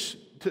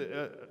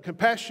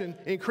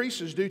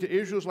increases due to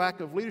Israel's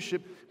lack of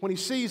leadership. When he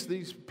sees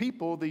these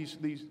people, these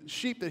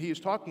sheep that he is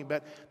talking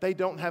about, they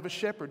don't have a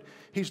shepherd.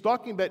 He's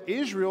talking about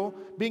Israel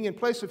being in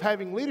place of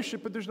having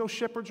leadership, but there's no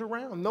shepherds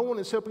around. No one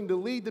is helping to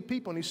lead the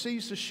people, and he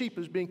sees the sheep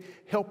as being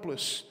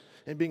helpless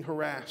and being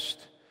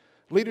harassed.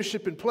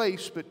 Leadership in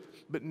place, but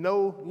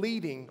no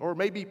leading, or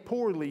maybe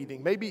poor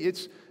leading. Maybe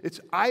it's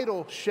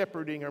idle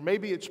shepherding, or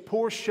maybe it's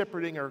poor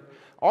shepherding, or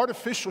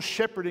artificial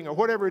shepherding, or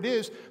whatever it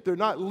is. They're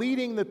not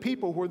leading the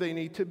people where they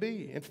need to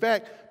be. In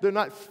fact, they're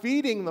not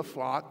feeding the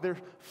flock, they're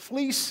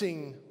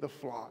fleecing the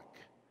flock.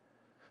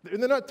 They're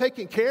not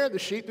taking care of the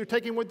sheep, they're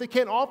taking what they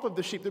can off of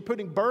the sheep. They're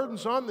putting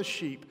burdens on the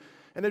sheep.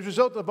 And as a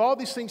result of all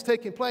these things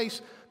taking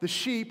place, the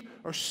sheep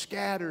are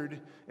scattered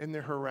and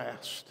they're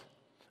harassed.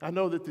 I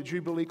know that the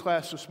Jubilee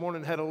class this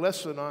morning had a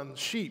lesson on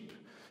sheep,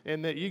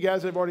 and that you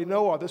guys have already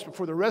know all this, but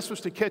for the rest of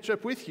us to catch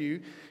up with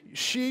you,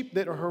 sheep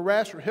that are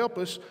harassed or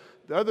helpless,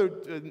 the other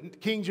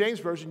King James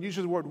Version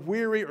uses the word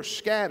weary or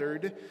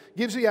scattered,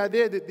 gives the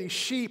idea that these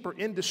sheep are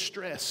in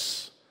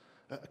distress.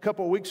 A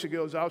couple of weeks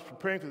ago, as I was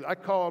preparing for this, I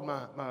called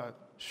my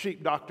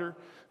sheep doctor,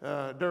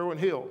 Derwin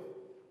Hill.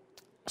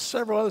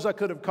 Several others I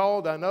could have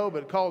called, I know,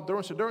 but called Derwin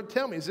and said, Derwin,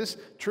 tell me, is this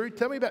true?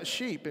 Tell me about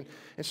sheep.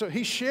 And so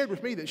he shared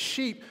with me that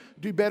sheep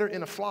do better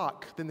in a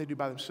flock than they do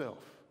by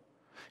themselves.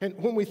 And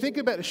when we think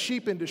about a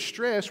sheep in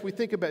distress, we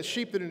think about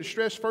sheep that are in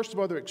distress. First of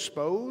all, they're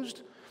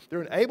exposed.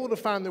 They're unable to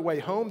find their way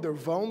home. They're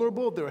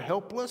vulnerable. They're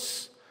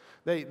helpless.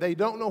 They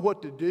don't know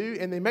what to do,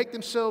 and they make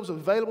themselves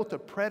available to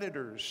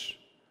predators.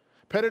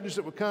 Predators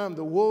that would come,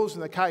 the wolves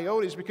and the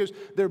coyotes, because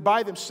they're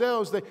by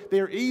themselves.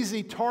 They're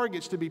easy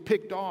targets to be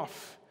picked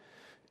off.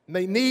 And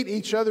they need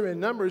each other in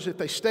numbers. If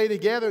they stay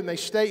together and they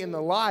stay in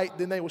the light,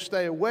 then they will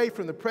stay away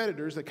from the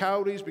predators, the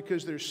coyotes,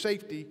 because there's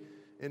safety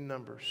in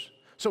numbers.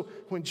 So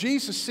when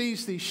Jesus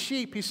sees these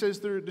sheep, he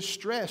says they're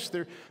distressed,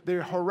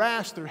 they're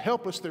harassed, they're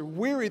helpless, they're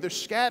weary, they're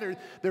scattered,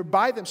 they're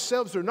by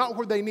themselves, they're not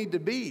where they need to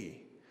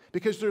be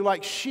because they're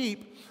like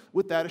sheep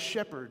without a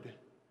shepherd.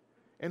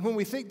 And when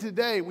we think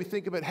today, we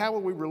think about how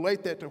would we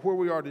relate that to where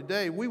we are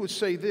today, we would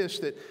say this,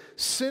 that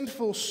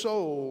sinful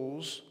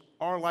souls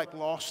are like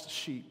lost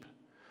sheep.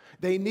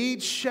 They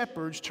need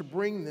shepherds to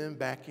bring them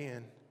back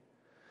in.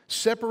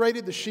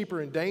 Separated, the sheep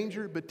are in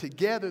danger, but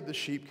together the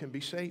sheep can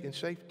be in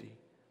safety.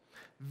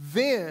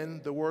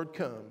 Then the word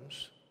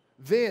comes.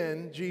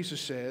 Then, Jesus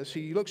says,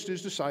 he looks to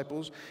his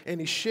disciples and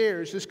he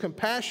shares this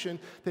compassion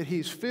that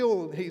he's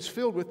filled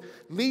with,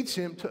 leads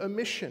him to a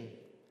mission.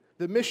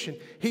 The mission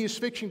he is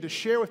fixing to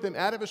share with them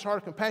out of his heart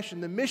of compassion,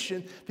 the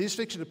mission that he's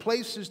fixing to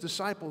place his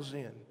disciples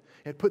in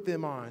and put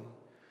them on.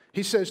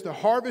 He says, the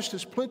harvest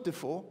is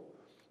plentiful.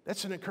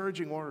 That's an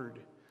encouraging word.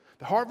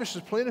 The harvest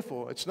is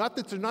plentiful. It's not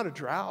that there's not a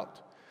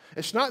drought.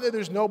 It's not that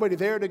there's nobody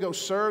there to go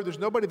serve. There's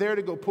nobody there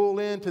to go pull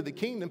into the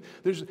kingdom.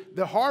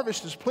 The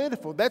harvest is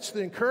plentiful. That's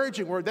the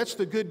encouraging word. That's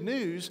the good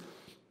news.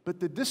 But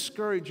the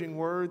discouraging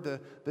word,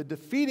 the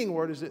defeating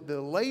word is that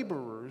the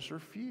laborers are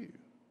few.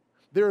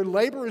 There are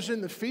laborers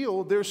in the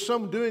field. There's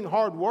some doing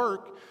hard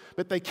work,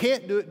 but they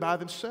can't do it by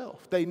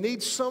themselves. They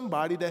need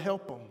somebody to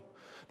help them.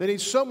 They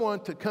need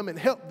someone to come and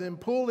help them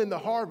pull in the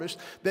harvest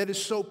that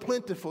is so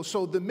plentiful.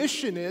 So the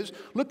mission is,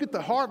 look at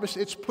the harvest.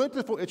 It's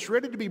plentiful. It's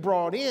ready to be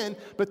brought in,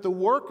 but the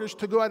workers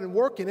to go out and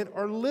work in it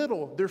are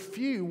little. They're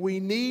few. We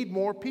need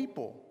more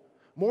people.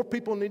 More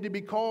people need to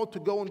be called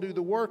to go and do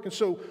the work. And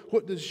so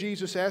what does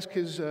Jesus ask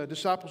his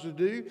disciples to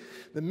do?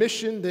 The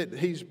mission that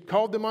he's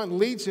called them on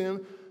leads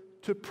him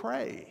to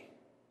pray.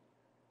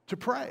 To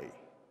pray.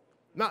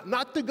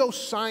 Not to go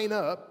sign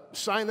up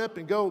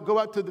and go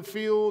out to the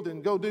field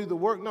and go do the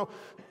work. No,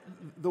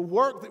 the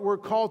work that we're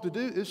called to do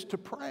is to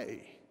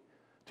pray.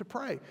 To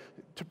pray.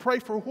 To pray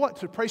for what?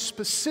 To pray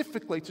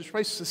specifically. To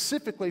pray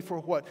specifically for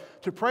what?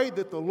 To pray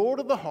that the Lord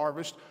of the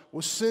harvest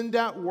will send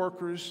out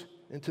workers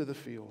into the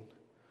field.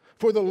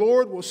 For the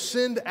Lord will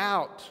send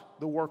out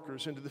the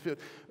workers into the field.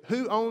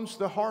 Who owns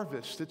the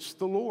harvest? It's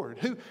the Lord.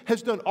 Who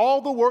has done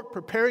all the work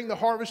preparing the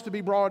harvest to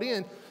be brought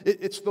in?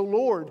 It's the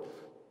Lord.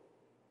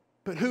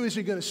 But who is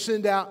he going to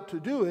send out to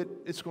do it?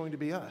 It's going to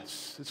be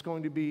us. It's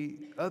going to be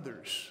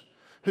others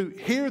who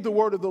hear the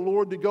word of the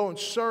Lord to go and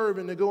serve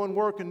and to go and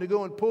work and to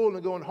go and pull and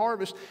to go and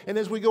harvest. And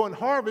as we go and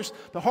harvest,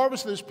 the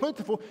harvest that is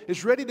plentiful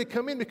is ready to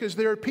come in because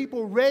there are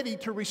people ready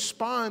to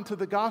respond to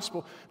the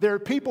gospel. There are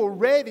people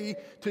ready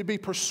to be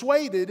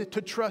persuaded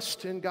to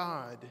trust in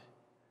God.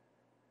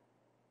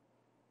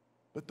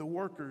 But the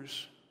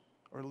workers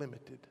are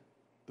limited.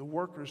 The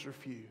workers are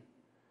few.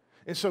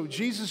 And so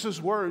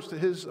Jesus' words to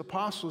his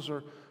apostles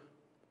are,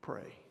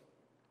 pray,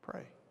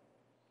 pray,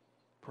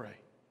 pray.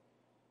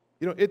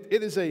 You know, it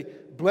is a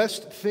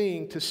blessed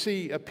thing to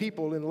see a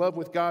people in love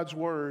with God's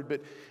Word,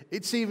 but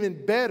it's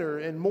even better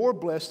and more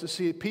blessed to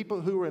see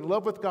people who are in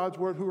love with God's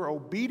Word, who are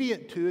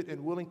obedient to it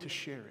and willing to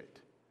share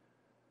it.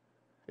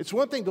 It's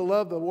one thing to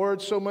love the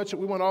Word so much that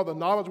we want all the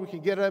knowledge we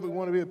can get out of it, we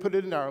want to be able to put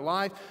it into our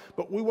life,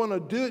 but we want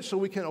to do it so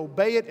we can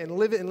obey it and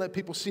live it and let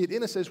people see it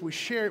in us as we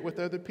share it with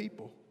other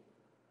people.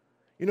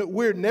 You know,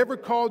 we're never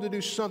called to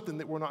do something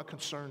that we're not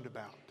concerned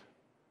about.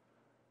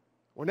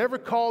 We're never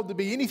called to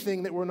be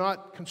anything that we're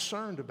not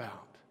concerned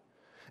about.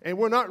 And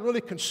we're not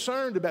really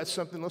concerned about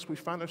something unless we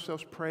find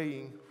ourselves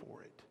praying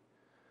for it.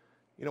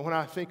 You know, when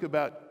I think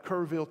about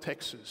Kerrville,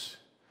 Texas,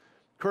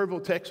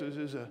 Kerrville, Texas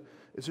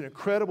is an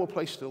incredible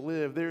place to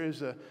live.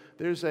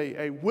 There's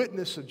a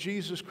witness of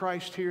Jesus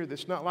Christ here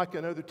that's not like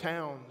in other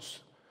towns.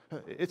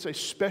 It's a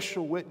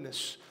special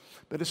witness,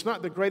 but it's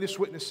not the greatest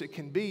witness it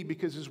can be,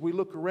 because as we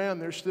look around,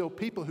 there's still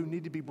people who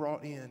need to be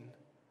brought in.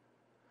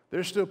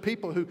 There's still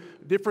people who,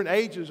 different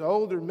ages,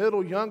 older,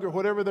 middle, younger,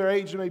 whatever their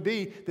age may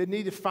be, that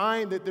need to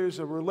find that there's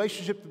a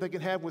relationship that they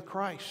can have with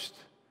Christ.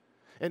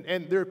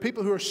 And there are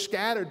people who are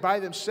scattered by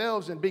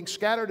themselves, and being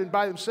scattered and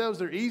by themselves,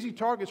 they're easy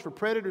targets for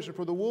predators and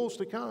for the wolves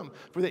to come,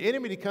 for the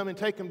enemy to come and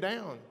take them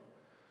down.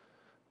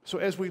 So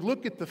as we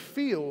look at the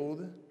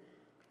field,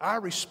 our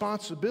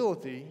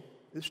responsibility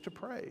is to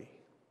pray.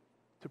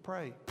 To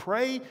pray.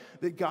 Pray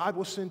that God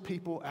will send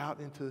people out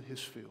into His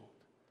field.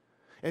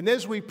 And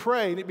as we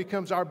pray, and it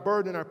becomes our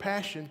burden and our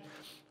passion,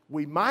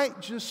 we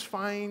might just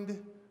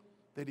find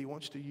that He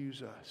wants to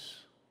use us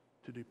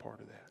to do part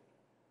of that.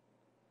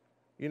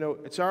 You know,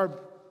 it's our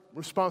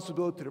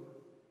responsibility to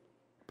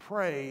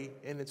pray,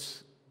 and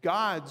it's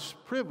God's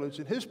privilege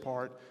and His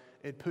part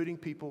in putting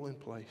people in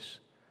place.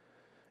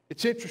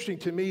 It's interesting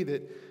to me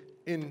that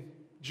in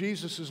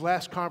Jesus'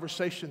 last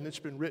conversation that's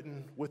been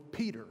written with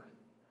Peter,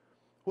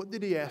 what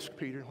did He ask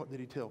Peter and what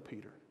did He tell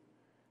Peter?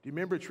 Do you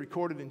remember it's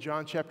recorded in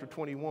John chapter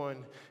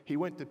 21? He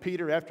went to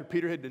Peter after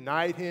Peter had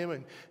denied Him,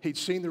 and he'd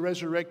seen the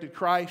resurrected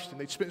Christ,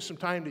 and they'd spent some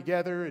time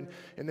together, and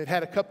they'd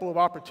had a couple of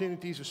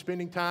opportunities of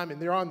spending time,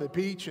 and they're on the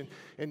beach,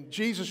 and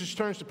Jesus just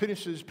turns to Peter and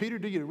says, Peter,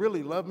 do you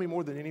really love me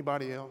more than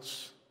anybody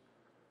else?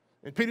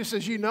 And Peter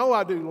says, you know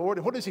I do, Lord.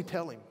 And what does He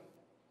tell him?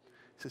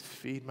 He says,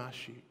 feed my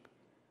sheep.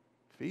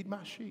 Feed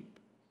my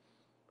sheep.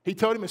 He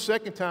told him a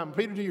second time,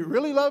 Peter, do you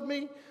really love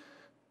me?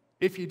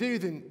 If you do,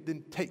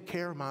 then take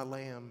care of my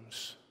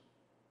lambs.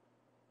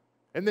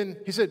 And then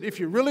He said, if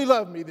you really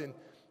love me, then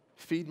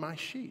feed my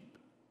sheep.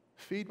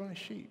 Feed my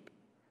sheep.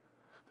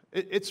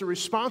 It's a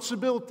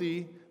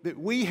responsibility that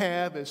we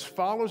have as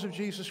followers of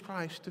Jesus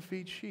Christ to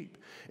feed sheep.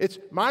 It's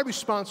my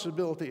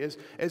responsibility,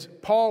 as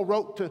Paul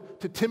wrote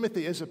to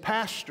Timothy as a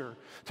pastor,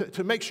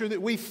 to make sure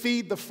that we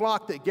feed the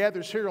flock that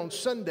gathers here on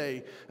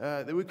Sunday,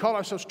 that we call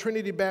ourselves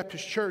Trinity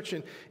Baptist Church.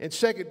 And in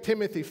 2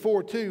 Timothy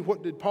 4:2,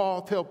 what did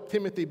Paul tell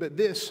Timothy but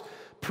this?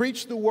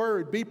 Preach the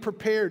word, be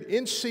prepared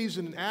in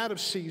season and out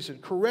of season,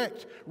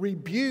 correct,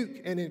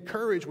 rebuke, and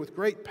encourage with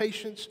great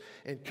patience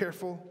and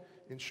careful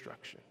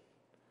instruction.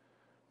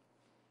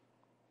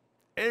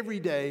 Every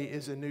day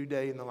is a new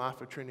day in the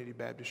life of Trinity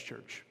Baptist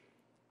Church.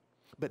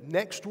 But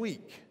next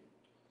week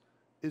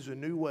is a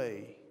new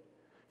way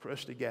for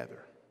us to gather.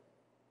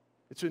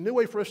 It's a new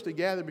way for us to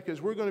gather because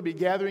we're going to be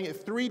gathering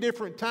at 3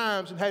 different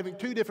times and having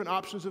 2 different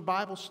options of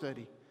Bible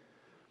study.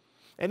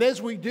 And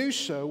as we do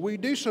so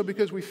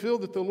because we feel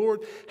that the Lord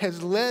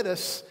has led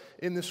us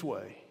in this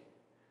way.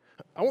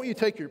 I want you to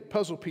take your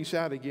puzzle piece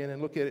out again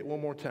and look at it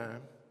one more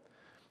time.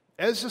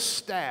 As a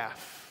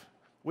staff,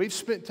 we've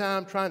spent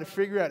time trying to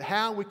figure out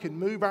how we can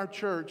move our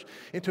church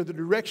into the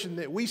direction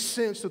that we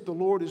sense that the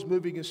Lord is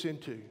moving us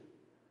into.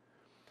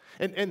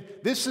 And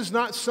this is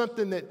not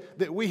something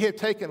that we have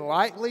taken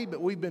lightly,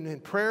 but we've been in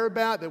prayer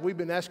about, that we've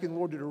been asking the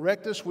Lord to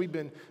direct us. We've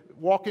been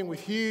walking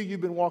with you.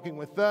 You've been walking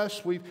with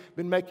us. We've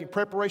been making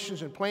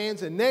preparations and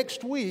plans. And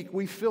next week,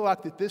 we feel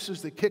like that this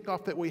is the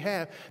kickoff that we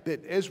have,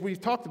 that as we've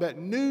talked about,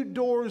 new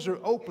doors are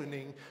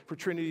opening for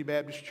Trinity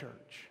Baptist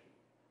Church.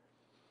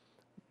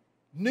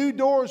 New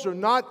doors are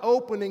not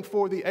opening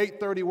for the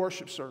 8:30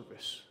 worship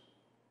service.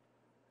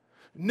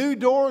 New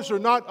doors are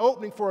not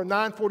opening for a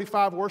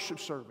 9:45 worship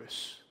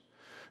service.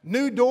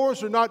 New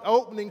doors are not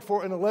opening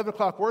for an 11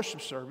 o'clock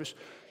worship service.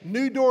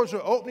 New doors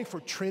are opening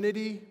for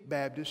Trinity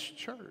Baptist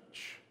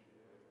Church.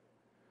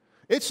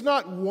 It's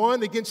not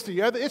one against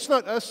the other. It's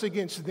not us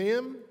against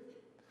them.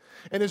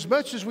 And as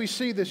much as we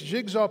see this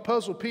jigsaw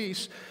puzzle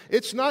piece,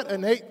 it's not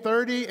an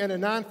 8:30 and a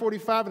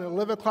 9:45 and an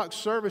 11 o'clock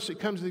service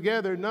that comes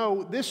together.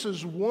 No, this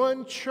is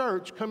one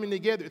church coming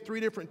together at 3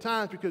 different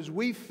times because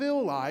we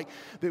feel like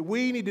that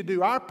we need to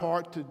do our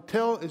part to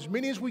tell as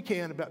many as we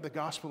can about the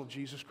gospel of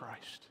Jesus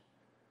Christ.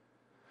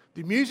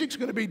 The music's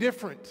going to be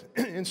different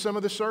in some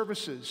of the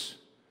services.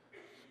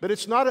 But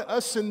it's not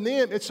us and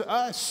them, it's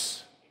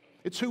us.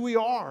 It's who we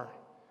are.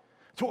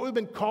 It's what we've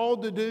been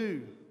called to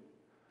do.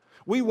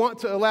 We want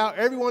to allow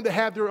everyone to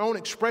have their own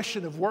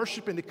expression of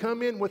worship and to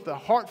come in with the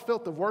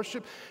heartfelt of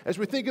worship. As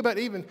we think about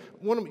even,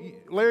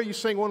 Larry, you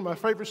sang one of my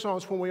favorite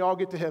songs, When We All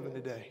Get to Heaven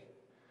Today.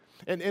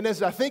 And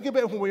as I think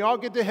about when we all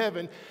get to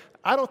heaven,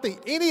 I don't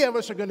think any of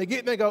us are going to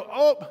get there and go,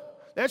 oh,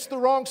 That's the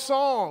wrong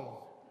song.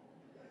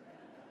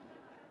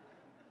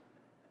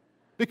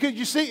 Because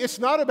you see, it's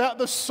not about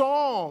the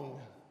song.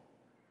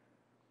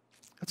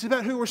 It's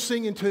about who we're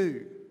singing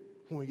to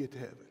when we get to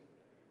heaven.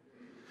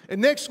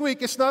 And next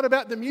week, it's not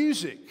about the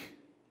music.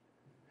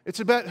 It's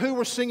about who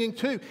we're singing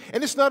to.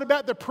 And it's not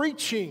about the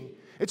preaching.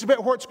 It's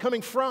about where it's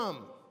coming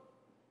from.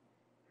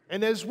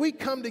 And as we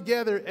come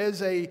together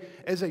as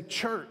a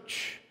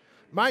church,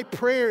 my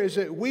prayer is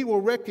that we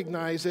will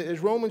recognize that, as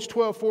Romans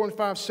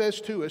 12:4-5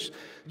 says to us,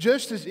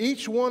 just as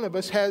each of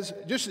us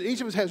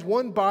has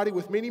one body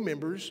with many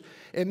members,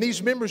 and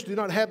these members do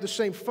not have the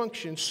same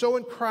function, so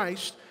in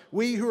Christ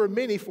we who are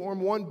many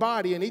form one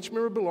body, and each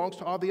member belongs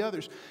to all the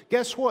others.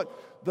 Guess what?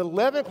 The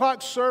 11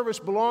 o'clock service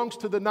belongs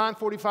to the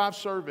 9:45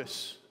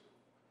 service.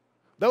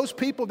 Those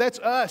people, that's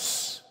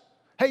us.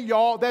 Hey,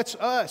 y'all, that's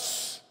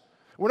us.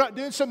 We're not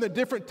doing something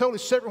different, totally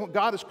separate from what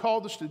God has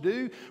called us to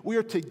do. We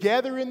are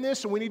together in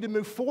this, and we need to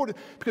move forward.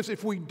 Because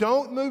if we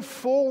don't move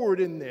forward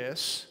in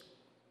this,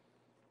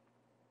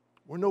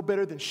 we're no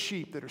better than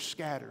sheep that are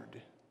scattered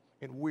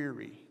and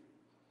weary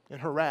and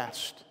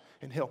harassed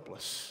and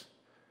helpless.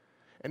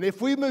 And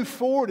if we move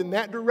forward in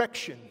that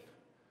direction,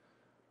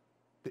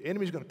 the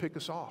enemy's going to pick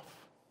us off.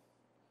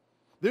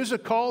 There's a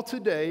call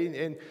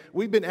today, and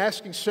we've been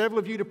asking several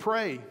of you to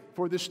pray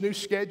for this new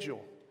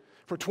schedule.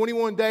 For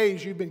 21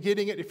 days, you've been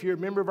getting it. If you're a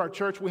member of our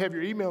church, we have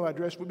your email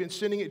address. We've been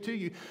sending it to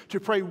you to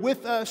pray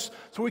with us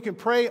so we can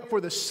pray for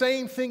the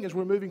same thing as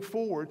we're moving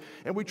forward.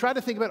 And we try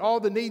to think about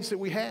all the needs that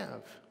we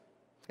have.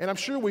 And I'm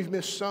sure we've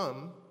missed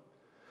some,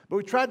 but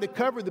we tried to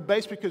cover the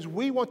base because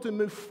we want to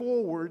move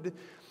forward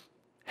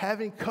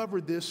having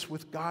covered this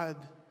with God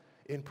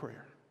in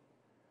prayer.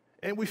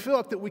 And we feel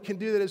like that we can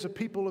do that as a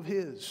people of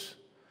His.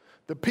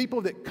 The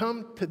people that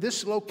come to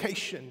this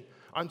location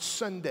on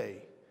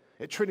Sunday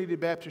at Trinity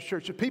Baptist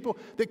Church, the people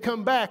that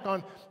come back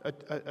on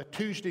a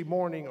Tuesday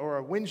morning or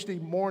a Wednesday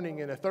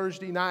morning and a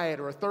Thursday night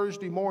or a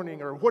Thursday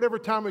morning or whatever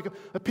time we come,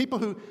 the people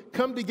who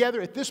come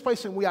together at this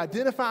place and we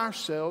identify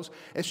ourselves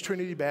as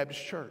Trinity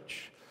Baptist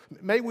Church.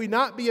 May we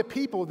not be a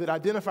people that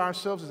identify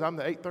ourselves as I'm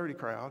the 8:30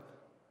 crowd,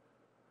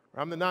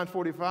 or I'm the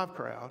 9:45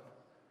 crowd,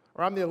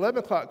 or I'm the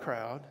 11 o'clock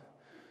crowd,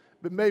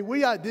 but may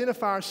we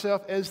identify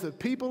ourselves as the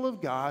people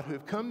of God who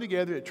have come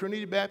together at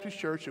Trinity Baptist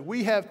Church, and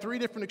we have 3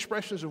 different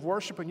expressions of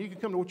worship, and you can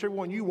come to whichever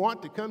one you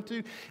want to come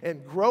to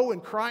and grow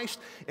in Christ,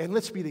 and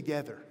let's be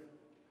together.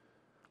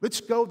 Let's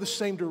go the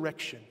same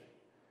direction.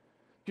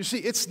 You see,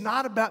 it's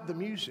not about the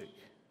music.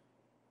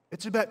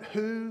 It's about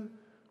who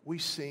we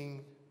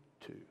sing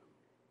to.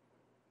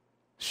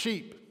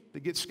 Sheep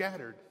that get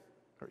scattered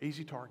are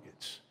easy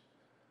targets,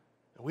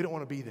 and we don't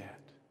want to be that.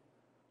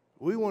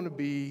 We want to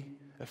be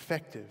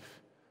effective.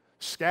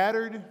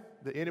 Scattered,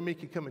 the enemy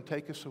can come and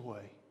take us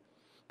away.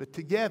 But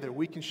together,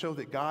 we can show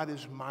that God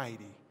is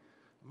mighty,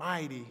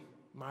 mighty,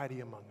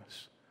 mighty among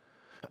us.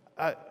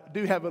 I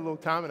do have a little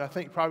time, and I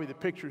think probably the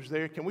picture's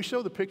there. Can we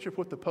show the picture of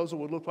what the puzzle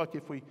would look like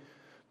if we...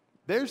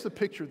 There's the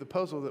picture of the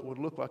puzzle that would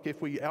look like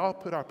if we all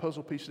put our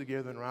puzzle pieces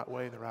together in the right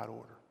way, in the right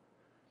order.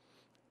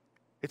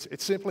 It's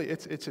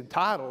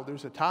entitled,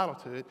 there's a title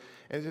to it,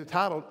 and it's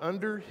entitled,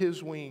 Under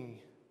His Wing.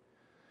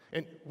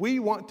 And we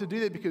want to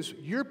do that because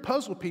your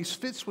puzzle piece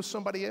fits with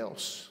somebody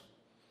else.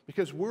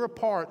 Because we're a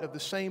part of the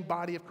same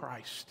body of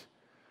Christ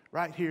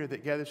right here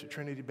that gathers at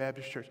Trinity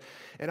Baptist Church.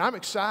 And I'm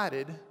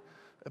excited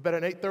about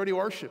an 8:30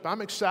 worship.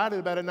 I'm excited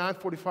about a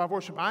 9:45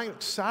 worship. I'm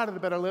excited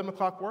about 11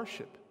 o'clock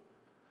worship.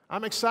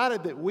 I'm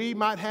excited that we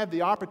might have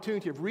the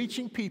opportunity of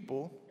reaching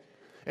people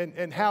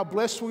and how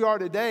blessed we are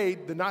today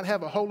to not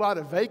have a whole lot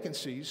of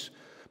vacancies.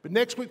 But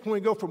next week when we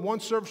go from 1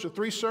 service to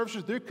 3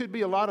 services, there could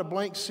be a lot of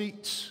blank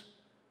seats.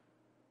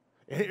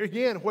 And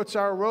again, what's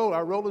our role?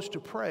 Our role is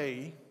to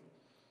pray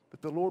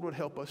that the Lord would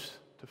help us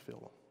to fill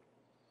them.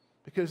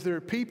 Because there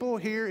are people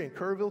here in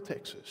Kerrville,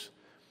 Texas,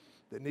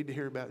 that need to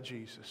hear about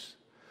Jesus.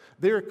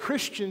 There are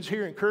Christians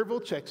here in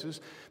Kerrville, Texas,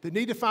 that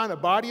need to find a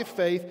body of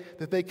faith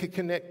that they can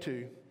connect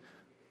to,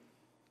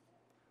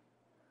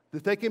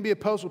 that they can be a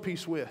puzzle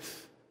piece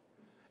with,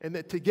 and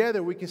that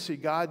together we can see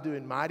God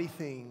doing mighty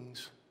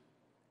things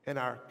in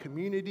our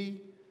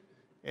community,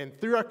 and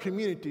through our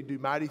community do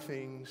mighty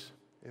things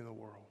in the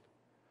world.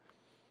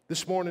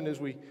 This morning, as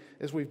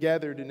we've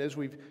gathered and as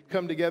we've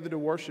come together to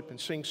worship and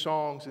sing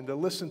songs and to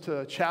listen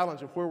to a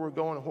challenge of where we're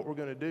going and what we're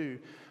going to do,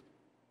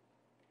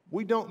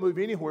 we don't move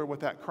anywhere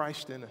without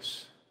Christ in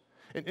us.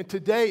 And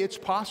today, it's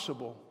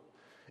possible.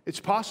 It's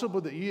possible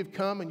that you have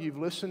come and you've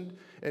listened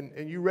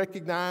and you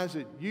recognize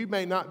that you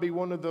may not be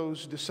one of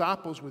those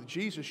disciples with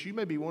Jesus. You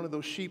may be one of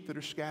those sheep that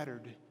are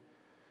scattered.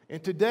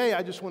 And today,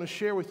 I just want to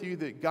share with you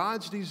that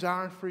God's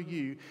desire for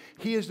you,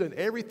 He has done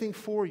everything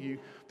for you.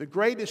 The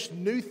greatest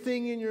new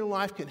thing in your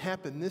life can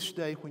happen this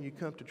day when you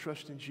come to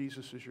trust in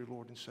Jesus as your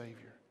Lord and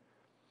Savior.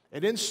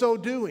 And in so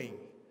doing,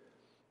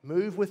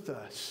 move with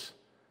us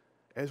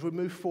as we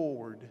move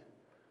forward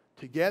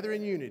together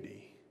in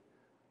unity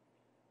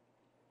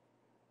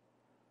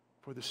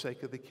for the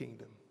sake of the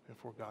kingdom and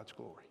for God's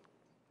glory.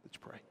 Let's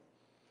pray.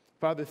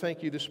 Father,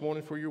 thank you this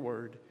morning for your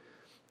word.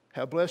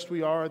 How blessed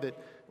we are that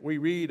we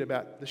read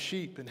about the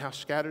sheep and how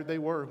scattered they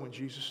were when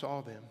Jesus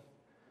saw them.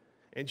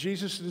 And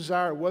Jesus'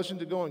 desire wasn't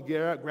to go and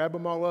grab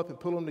them all up and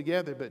pull them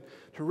together, but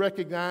to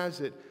recognize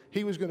that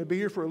he was going to be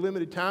here for a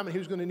limited time and he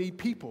was going to need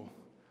people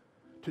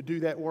to do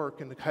that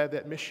work and to have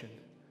that mission.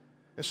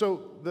 And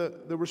so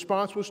the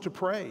response was to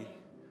pray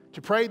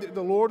that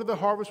the Lord of the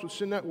harvest would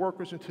send out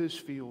workers into his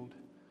field.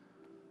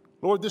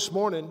 Lord, this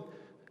morning,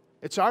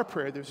 it's our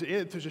prayer.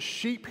 If there's a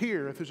sheep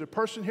here, if there's a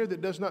person here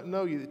that does not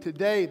know you, that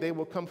today they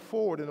will come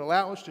forward and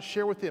allow us to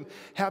share with them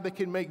how they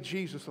can make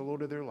Jesus the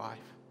Lord of their life.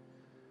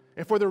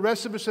 And for the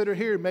rest of us that are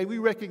here, may we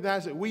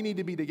recognize that we need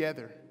to be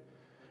together.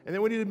 And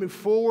then we need to move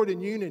forward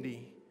in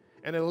unity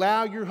and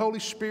allow your Holy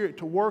Spirit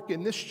to work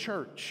in this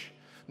church,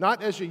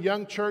 not as a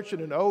young church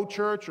and an old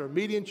church or a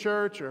medium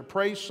church or a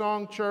praise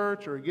song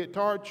church or a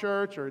guitar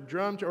church or a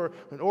drum church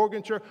or an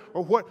organ church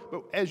or what,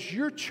 but as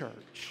your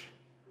church,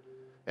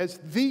 as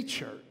the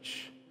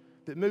church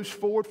that moves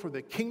forward for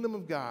the kingdom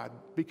of God,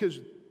 because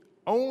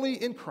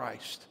only in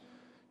Christ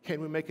can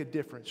we make a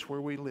difference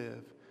where we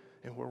live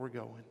and where we're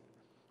going.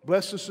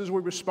 Bless us as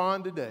we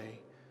respond today.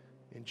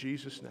 In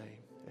Jesus' name,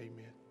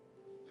 amen.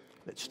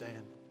 Let's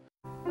stand.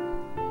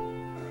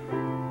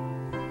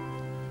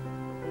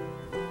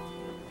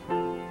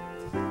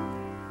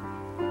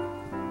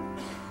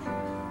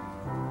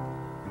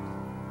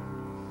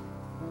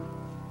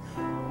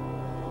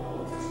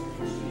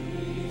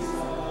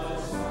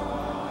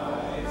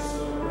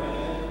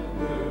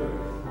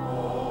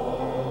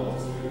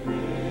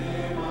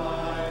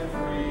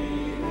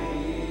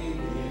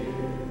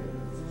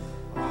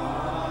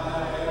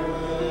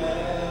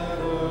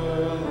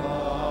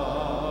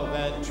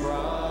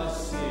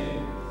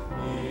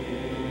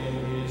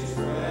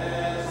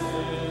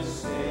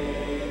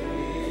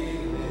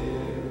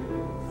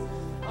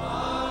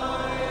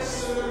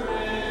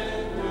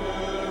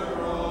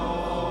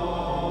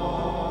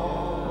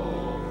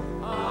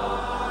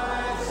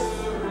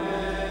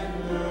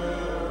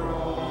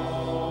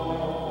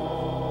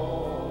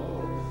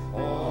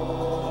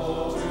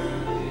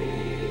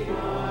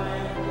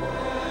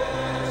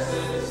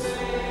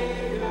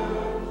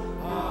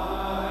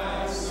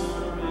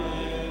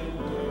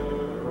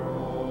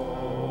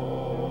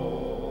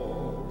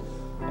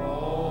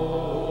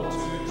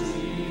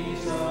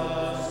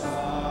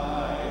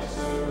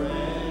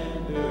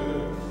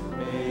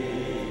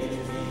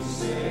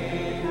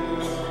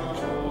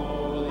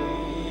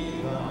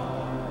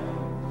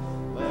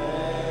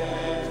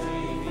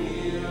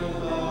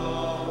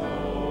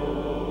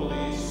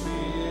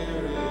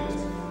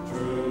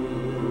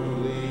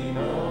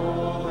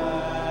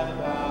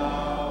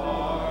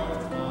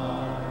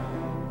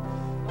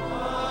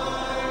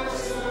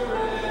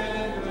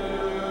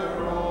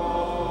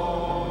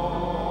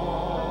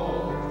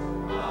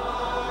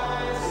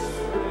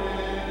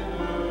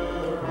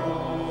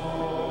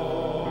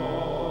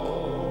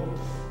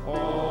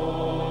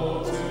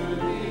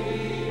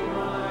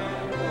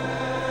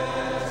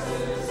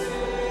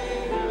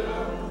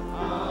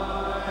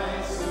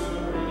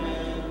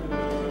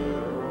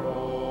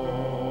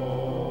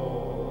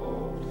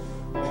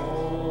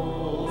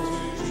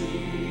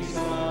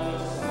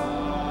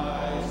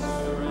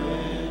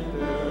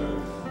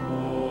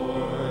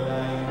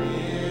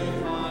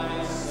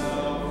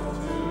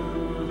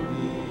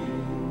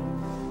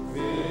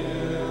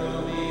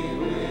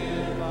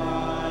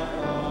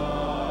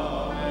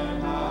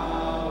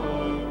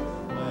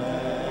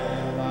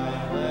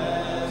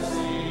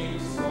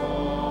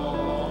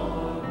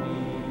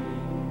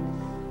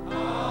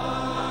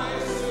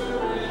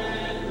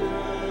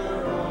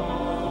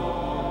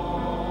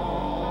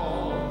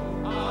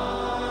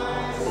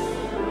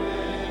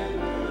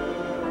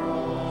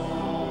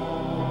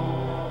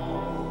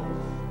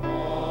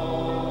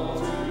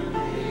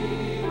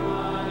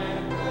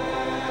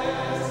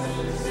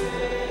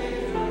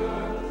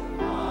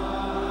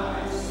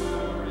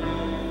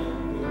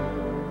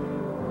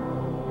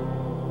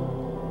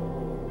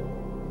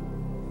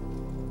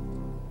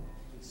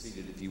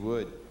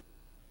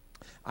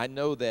 I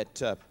know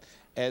that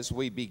as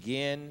we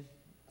begin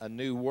a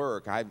new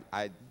work, I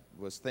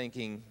was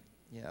thinking,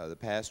 you know, the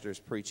pastor's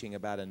preaching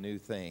about a new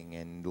thing,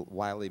 and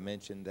Wiley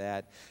mentioned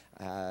that.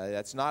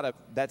 That's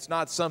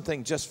not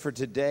something just for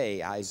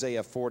today.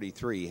 Isaiah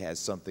 43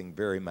 has something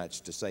very much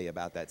to say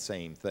about that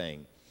same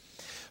thing.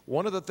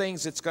 One of the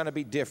things that's going to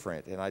be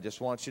different, and I just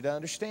want you to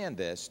understand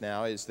this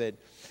now, is that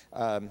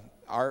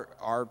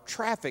our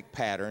traffic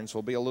patterns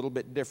will be a little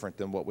bit different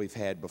than what we've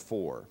had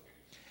before.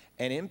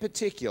 And in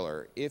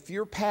particular, if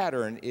your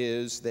pattern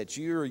is that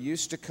you're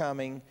used to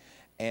coming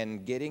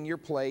and getting your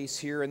place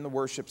here in the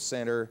worship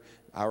center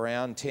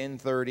around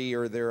 10:30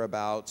 or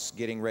thereabouts,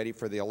 getting ready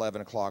for the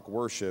 11 o'clock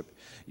worship,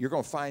 you're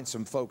going to find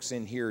some folks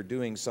in here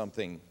doing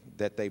something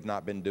that they've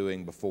not been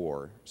doing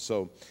before.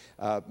 So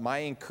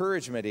my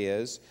encouragement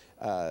is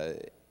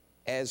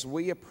as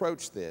we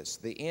approach this,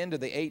 the end of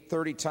the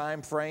 8:30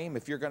 time frame,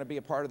 if you're going to be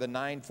a part of the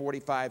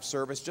 9:45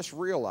 service, just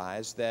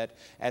realize that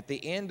at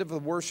the end of the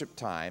worship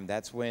time,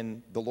 that's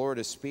when the Lord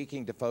is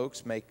speaking to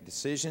folks, making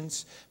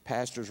decisions,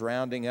 pastors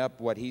rounding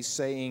up what he's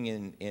saying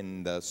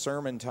in the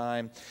sermon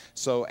time.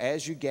 So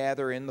as you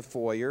gather in the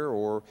foyer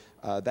or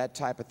that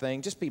type of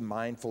thing, just be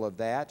mindful of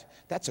that.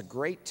 That's a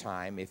great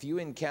time. If you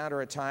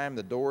encounter a time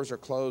the doors are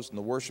closed and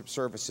the worship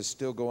service is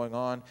still going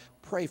on,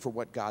 pray for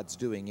what God's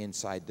doing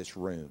inside this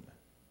room.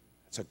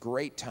 It's a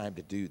great time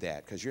to do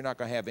that because you're not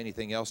going to have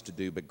anything else to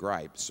do but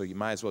gripe. So you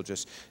might as well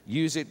just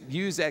use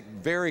that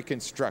very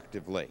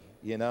constructively,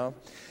 you know.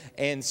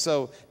 And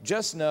so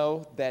just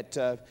know that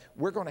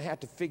we're going to have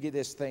to figure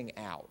this thing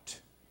out.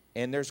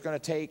 And it's going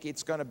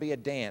to be a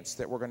dance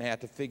that we're going to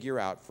have to figure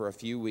out for a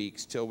few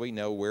weeks till we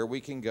know where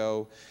we can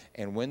go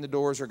and when the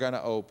doors are going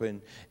to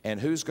open and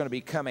who's going to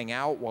be coming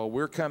out while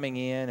we're coming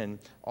in and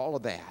all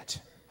of that.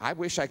 I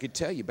wish I could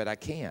tell you, but I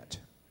can't.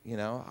 You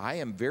know, I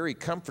am very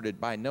comforted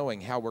by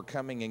knowing how we're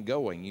coming and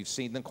going. You've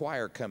seen the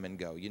choir come and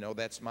go. You know,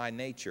 that's my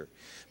nature.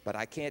 But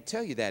I can't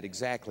tell you that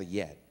exactly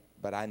yet.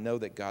 But I know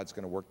that God's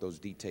going to work those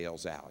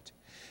details out.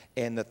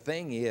 And the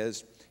thing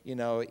is, you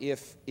know,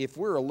 if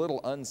we're a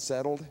little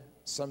unsettled,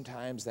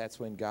 sometimes that's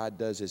when God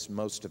does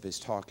most of his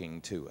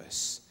talking to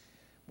us.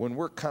 When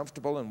we're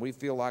comfortable and we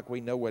feel like we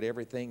know what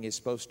everything is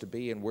supposed to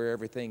be and where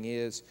everything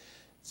is,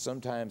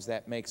 sometimes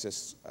that makes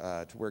us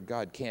to where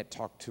God can't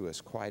talk to us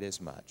quite as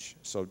much.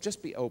 So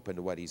just be open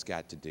to what he's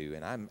got to do.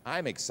 And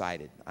I'm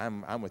excited.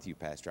 I'm with you,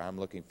 Pastor. I'm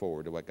looking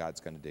forward to what God's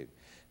going to do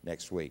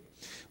next week.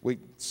 We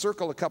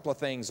circle a couple of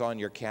things on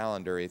your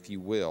calendar, if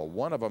you will.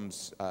 One of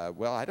them's,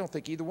 well, I don't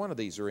think either one of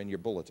these are in your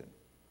bulletin.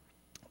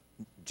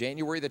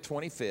 January the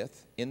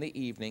 25th in the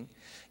evening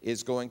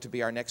is going to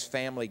be our next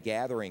family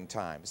gathering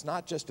time. It's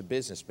not just a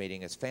business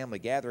meeting, it's family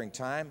gathering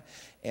time.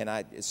 And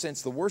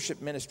since the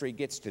worship ministry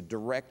gets to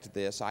direct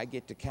this, I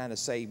get to kind of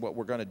say what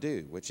we're going to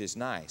do, which is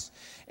nice.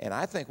 And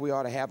I think we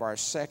ought to have our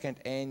second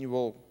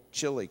annual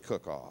chili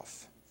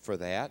cook-off for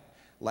that.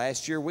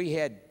 Last year we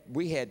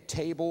had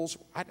tables,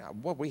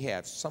 we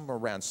have somewhere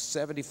around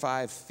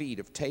 75 feet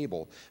of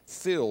table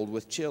filled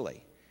with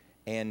chili.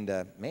 And,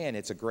 man,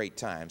 it's a great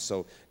time.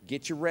 So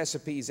get your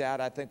recipes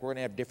out. I think we're going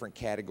to have different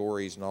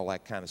categories and all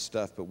that kind of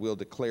stuff, but we'll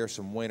declare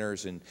some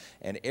winners, and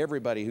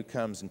everybody who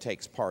comes and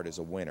takes part is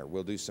a winner.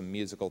 We'll do some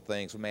musical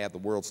things. We may have the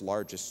world's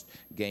largest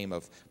game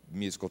of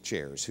musical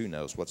chairs. Who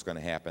knows what's going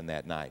to happen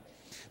that night.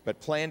 But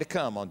plan to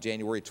come on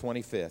January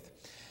 25th.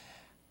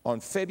 On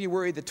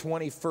February the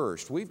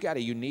 21st, we've got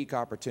a unique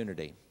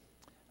opportunity.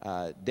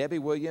 Debbie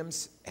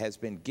Williams has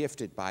been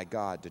gifted by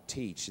God to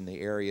teach in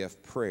the area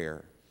of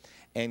prayer.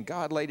 And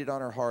God laid it on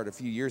her heart a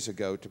few years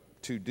ago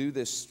to do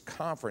this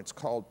conference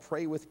called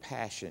Pray with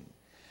Passion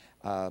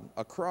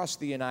across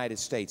the United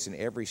States, in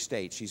every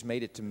state. She's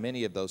made it to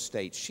many of those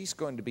states. She's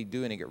going to be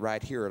doing it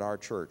right here at our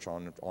church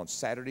on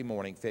Saturday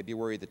morning,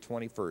 February the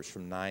 21st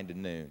from 9 to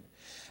noon.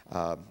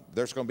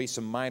 There's going to be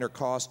some minor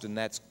cost, and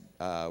that's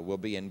will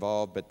be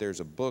involved, but there's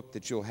a book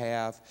that you'll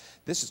have.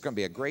 This is going to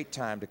be a great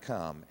time to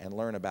come and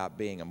learn about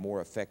being a more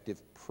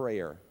effective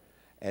prayer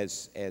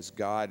as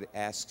God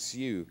asks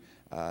you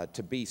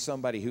to be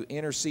somebody who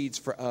intercedes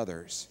for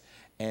others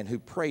and who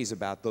prays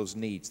about those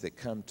needs that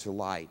come to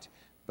light.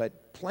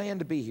 But plan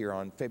to be here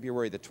on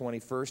February the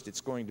 21st. It's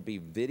going to be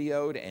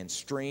videoed and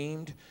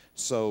streamed,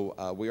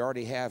 so we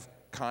already have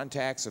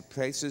contacts of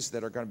places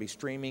that are going to be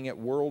streaming it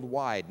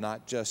worldwide,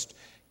 not just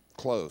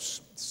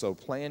close. So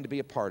plan to be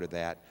a part of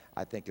that.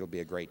 I think it'll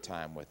be a great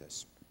time with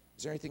us.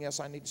 Is there anything else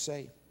I need to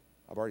say?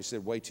 I've already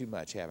said way too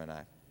much, haven't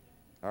I?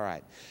 All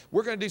right.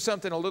 We're going to do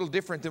something a little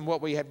different than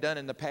what we have done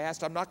in the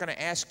past. I'm not going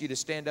to ask you to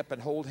stand up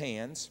and hold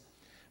hands,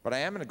 but I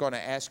am going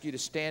to ask you to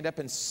stand up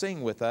and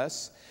sing with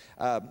us.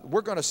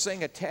 We're going to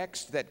sing a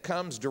text that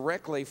comes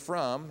directly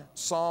from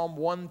Psalm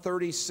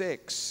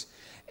 136,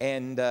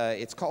 and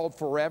it's called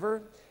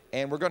Forever.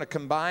 And we're going to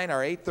combine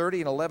our 8:30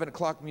 and 11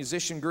 o'clock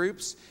musician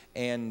groups,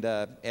 and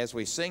as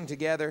we sing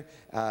together,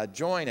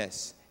 join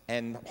us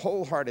and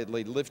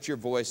wholeheartedly lift your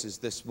voices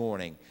this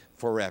morning,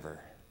 Forever.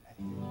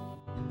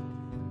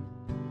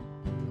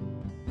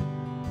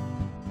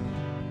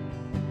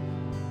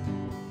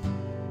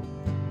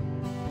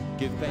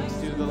 Give thanks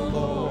to the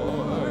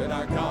Lord,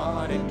 our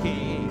God and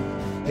King.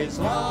 His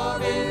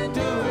love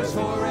endures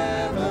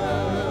forever.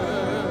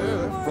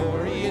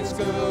 For he is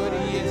good,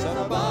 he is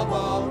above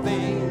all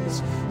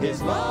things.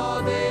 His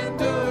love